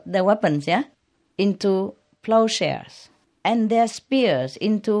sword, their weapons, into plowshares, and their spears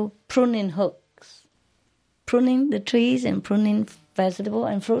into pruning hooks. Pruning the trees and pruning vegetable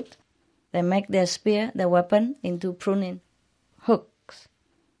and fruit. They make their spear, their weapon, into pruning hooks.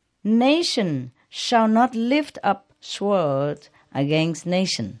 Nation shall not lift up sword against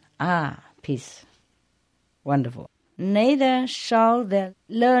nation. Peace. Wonderful. Neither shall they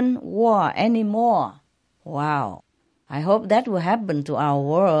learn war anymore. Wow. I hope that will happen to our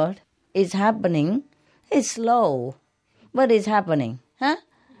world. It's happening. It's slow, but it's happening.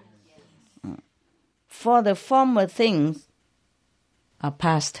 For the former things are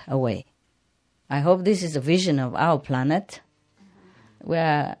passed away. I hope this is a vision of our planet,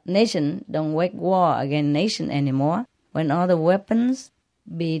 where nation don't wage war against nation anymore, when all the weapons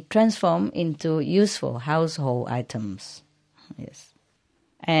be transformed into useful household items. Yes.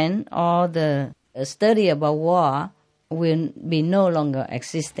 And all the study about war will be no longer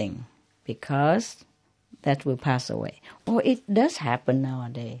existing, because that will pass away. Or it does happen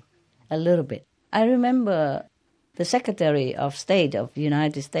nowadays, a little bit. I remember the Secretary of State of the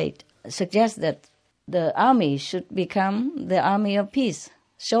United States suggests that the army should become the army of peace,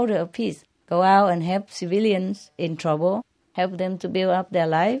 shoulder of peace. Go out and help civilians in trouble, help them to build up their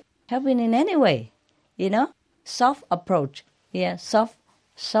life, helping in any way, soft approach, soft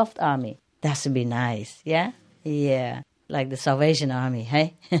army. That should be nice, like the Salvation Army,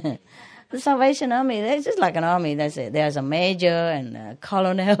 hey? The Salvation Army, they're just like an army. That's it. There's a major and a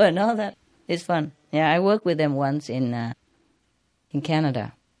colonel and all that. It's fun. I worked with them once in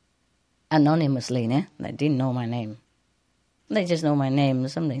Canada, anonymously. They didn't know my name. They just know my name,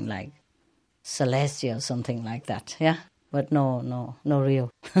 something like Celestia or something like that. But no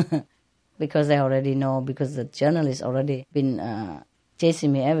real, because they already know. Because the journalists already been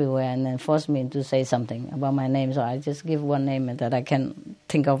chasing me everywhere and then forced me to say something about my name. So I just give one name that I can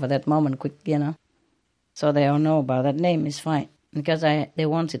think of at that moment, quick, So they all know about that name. It's fine, because they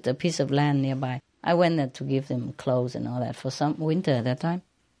wanted a piece of land nearby. I went there to give them clothes and all that for some winter at that time.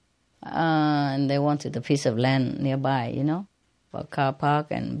 And they wanted a piece of land nearby, for a car park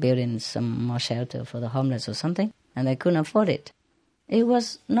and building some more shelter for the homeless or something. And they couldn't afford it. It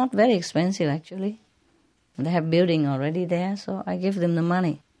was not very expensive, actually. They have building already there, so I gave them the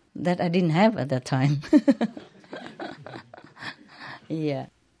money that I didn't have at that time.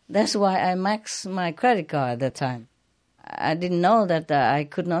 That's why I maxed my credit card at that time. I didn't know that I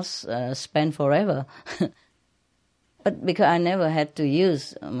could not spend forever. But because I never had to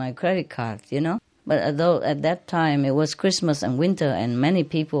use my credit card, But although at that time it was Christmas and winter and many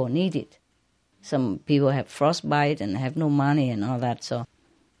people need it. Some people have frostbite and have no money and all that, so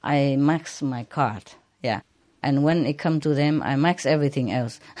I max my card, yeah. And when it comes to them, I max everything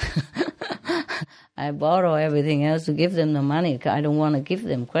else. I borrow everything else to give them the money because I don't want to give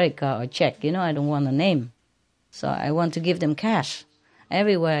them credit card or check, I don't want a name. So I want to give them cash.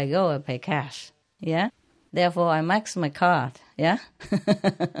 Everywhere I go, I pay cash, yeah. Therefore, I max my card, yeah.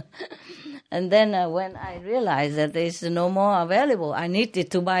 And then when I realized that there is no more available, I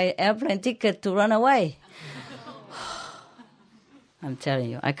needed to buy airplane ticket to run away. I'm telling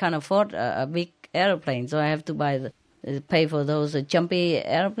you, I can't afford a big airplane, so I have to pay for those jumpy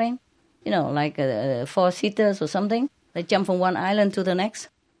airplane, like 4-seaters or something. They jump from one island to the next.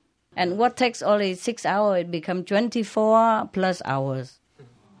 And what takes only 6 hours, it becomes 24 plus hours.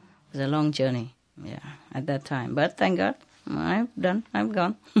 It's a long journey, yeah, at that time. But thank God, I'm done, I'm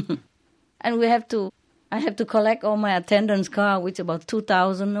gone. And I have to collect all my attendance card, which is about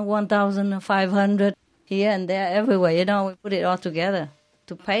 2,000, 1,500 here and there, everywhere. We put it all together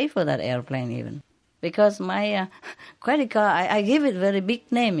to pay for that airplane even. Because my credit card, I give it very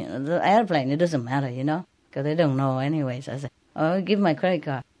big name, the airplane. It doesn't matter, because they don't know anyways. I said, I give my credit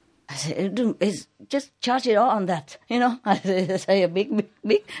card. I said, it's just charge it all on that, I say a big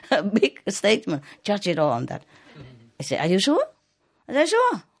statement, charge it all on that. I said, are you sure? I said,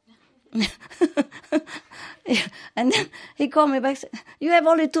 sure. And then he called me back and said, you have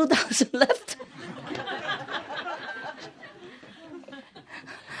only 2,000 left.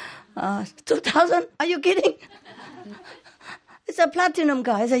 2,000? Are you kidding? It's a platinum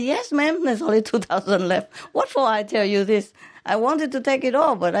car. I said, yes, ma'am, there's only 2,000 left. What for I tell you this? I wanted to take it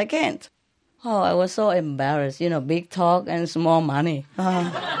all, but I can't. Oh, I was so embarrassed, big talk and small money.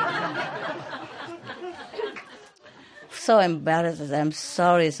 So embarrassed. I'm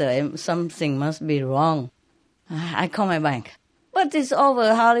sorry, sir. Something must be wrong. I call my bank. But it's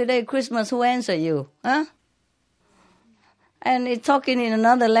over, holiday, Christmas, who answer you? Huh? And it's talking in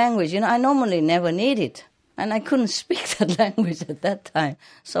another language. I normally never need it. And I couldn't speak that language at that time.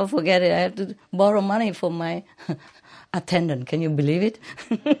 So forget it. I have to borrow money for my attendant. Can you believe it?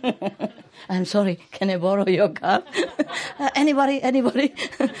 I'm sorry, can I borrow your card? Anybody? And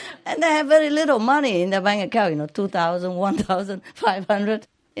they have very little money in their bank account, 2,000, 1,500.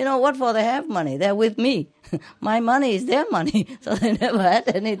 What for they have money? They're with me. My money is their money, so they never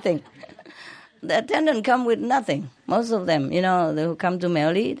had anything. The attendant come with nothing. Most of them, they who come to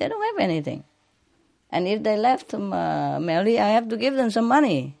Melly, they don't have anything. And if they left Melly, I have to give them some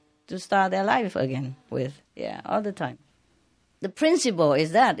money to start their life again with, all the time. The principle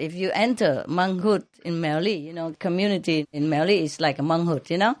is that if you enter monkhood in Melly, community in Melly is like a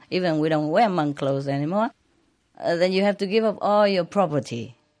monkhood, even we don't wear monk clothes anymore, then you have to give up all your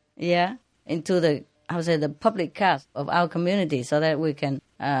property, into the public cash of our community so that we can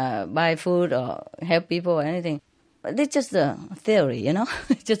buy food or help people or anything. But it's just a theory,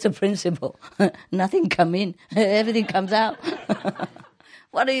 it's just a principle. Nothing come in, everything comes out.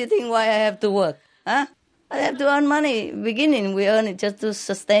 What do you think why I have to work, huh? I have to earn money. Beginning, we earn it just to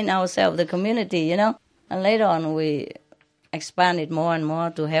sustain ourselves, the community, And later on, we expand it more and more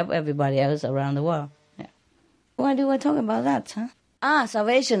to help everybody else around the world. Yeah. Why do I talk about that, huh?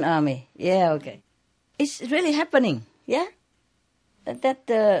 Salvation Army. Yeah, okay. It's really happening, yeah? That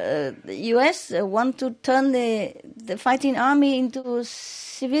the U.S. want to turn the fighting army into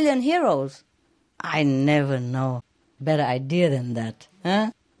civilian heroes. I never know better idea than that,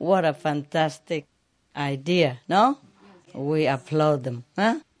 huh? What a fantastic idea, no? We applaud them,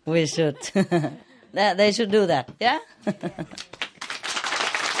 huh? We should. They should do that, yeah?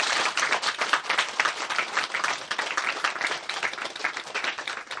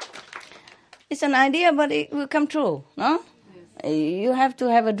 It's an idea, but it will come true, no? You have to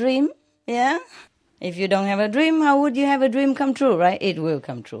have a dream, yeah? If you don't have a dream, how would you have a dream come true, right? It will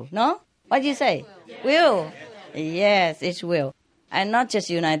come true, no? What do you say? Will. Yes, it will. And not just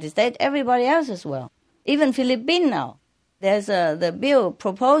United States, everybody else as well. Even Philippines now. There's the bill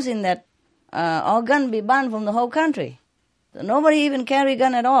proposing that all guns be banned from the whole country. So nobody even carry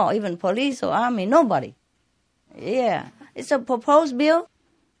gun at all, even police or army, nobody. Yeah, it's a proposed bill,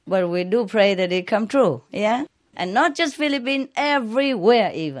 but we do pray that it come true, yeah? And not just Philippines,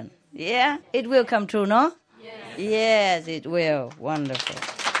 everywhere even. Yeah, it will come true, no? Yes, yes, it will. Wonderful.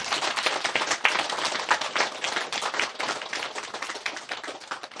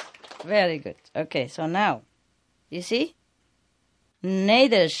 Very good. Okay, so now, you see?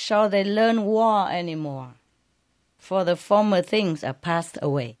 Neither shall they learn war anymore. For the former things are passed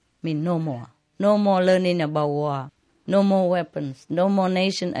away. Mean no more. No more learning about war. No more weapons. No more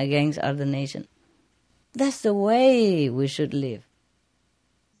nation against other nation. That's the way we should live.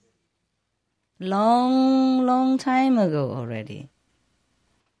 Long, long time ago already.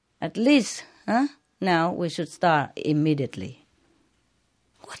 At least, now we should start immediately.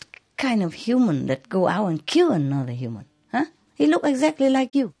 What kind of human that go out and kill another human? He look exactly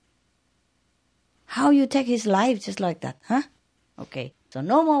like you. How you take his life just like that? Okay, so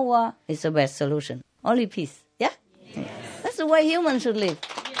no more war is the best solution. Only peace, yeah? Yes. That's the way humans should live.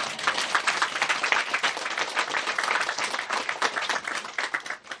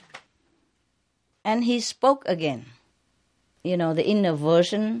 And he spoke again. You know, the inner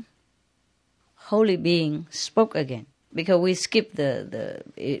version, holy being, spoke again. Because we skipped the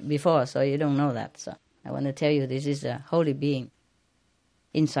before, so you don't know that. So I want to tell you, this is a holy being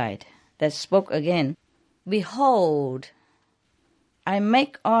inside that spoke again. Behold, I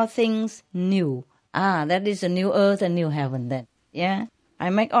make all things new. That is a new earth and new heaven then. Yeah? I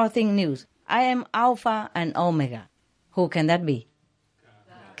make all things new. I am Alpha and Omega. Who can that be?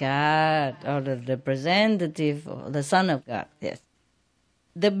 God, or the representative, or the Son of God, yes.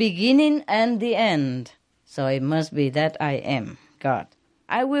 The beginning and the end. So it must be that I am, God.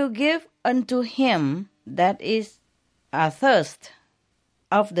 I will give unto him that is athirst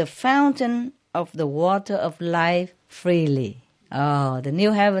of the fountain of the water of life freely. Oh, the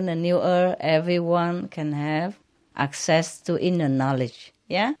new heaven and new earth, everyone can have access to inner knowledge,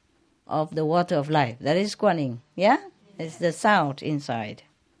 yeah, of the water of life. That is Kuan Yin, yeah? It's the sound inside.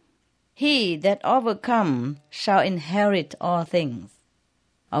 He that overcomes shall inherit all things.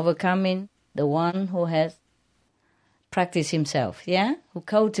 Overcoming the one who has practiced himself, yeah? Who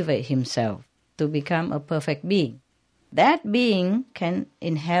cultivate himself to become a perfect being. That being can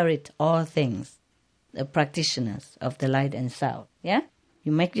inherit all things. The practitioners of the light and sound, yeah?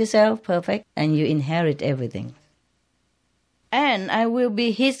 You make yourself perfect and you inherit everything. And I will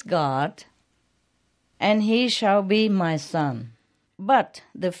be his God, and he shall be my son. But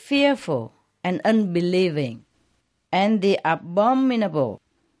the fearful and unbelieving, and the abominable,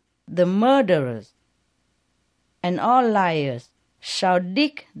 the murderers, and all liars shall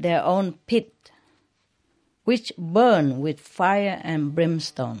dig their own pit, which burn with fire and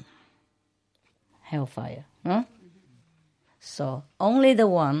brimstone. Hellfire. So only the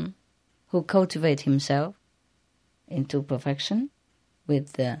one who cultivates himself into perfection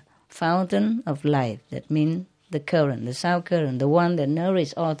with the fountain of life, that means the current, the sound current, the one that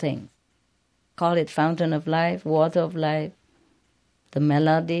nourishes all things. Call it fountain of life, water of life, the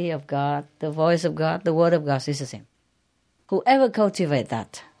melody of God, the voice of God, the word of God is the same. Whoever cultivates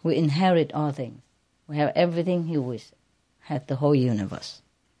that will inherit all things. We have everything he wishes, has the whole universe.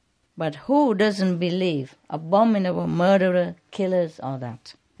 But who doesn't believe, abominable murderer, killers, all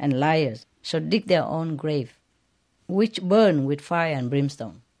that, and liars, shall dig their own grave, which burn with fire and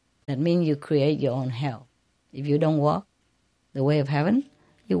brimstone. That means you create your own hell. If you don't walk the way of heaven,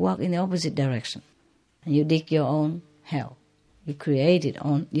 you walk in the opposite direction. And you dig your own hell. You create it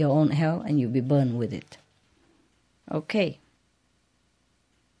on your own hell and you'll be burned with it. Okay.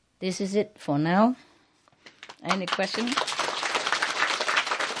 This is it for now. Any questions?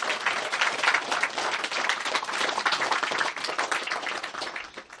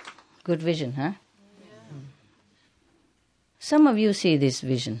 Good vision, huh? Yeah. Some of you see this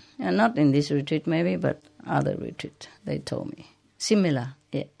vision. Not in this retreat maybe, but other retreat, they told me. Similar,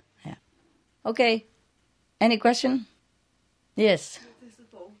 yeah. Okay. Any question? Yes.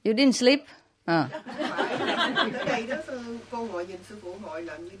 You didn't sleep? Yeah,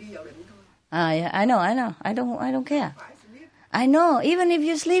 I know. I don't care. I know. Even if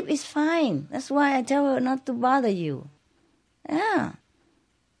you sleep, it's fine. That's why I tell her not to bother you. Yeah.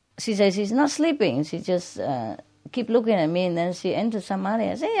 She says she's not sleeping. She just keep looking at me, and then she enters samadhi.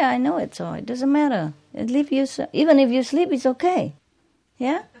 I say, yeah, I know it, so it doesn't matter. Even if you sleep, it's okay.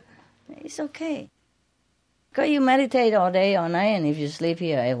 Yeah? It's okay. Because you meditate all day, all night, and if you sleep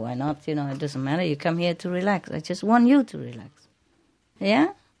here, why not? It doesn't matter. You come here to relax. I just want you to relax.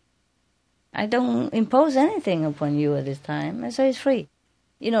 Yeah? I don't impose anything upon you at this time. So it's free.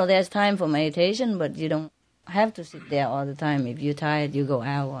 There's time for meditation, but you don't have to sit there all the time. If you're tired, you go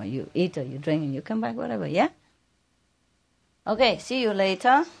out, or you eat, or you drink, and you come back, whatever. Yeah? Okay, see you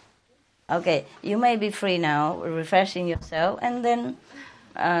later. Okay, you may be free now, refreshing yourself, and then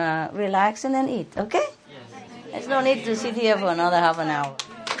relax and then eat, okay? Yes. There's no need to sit here for another half an hour.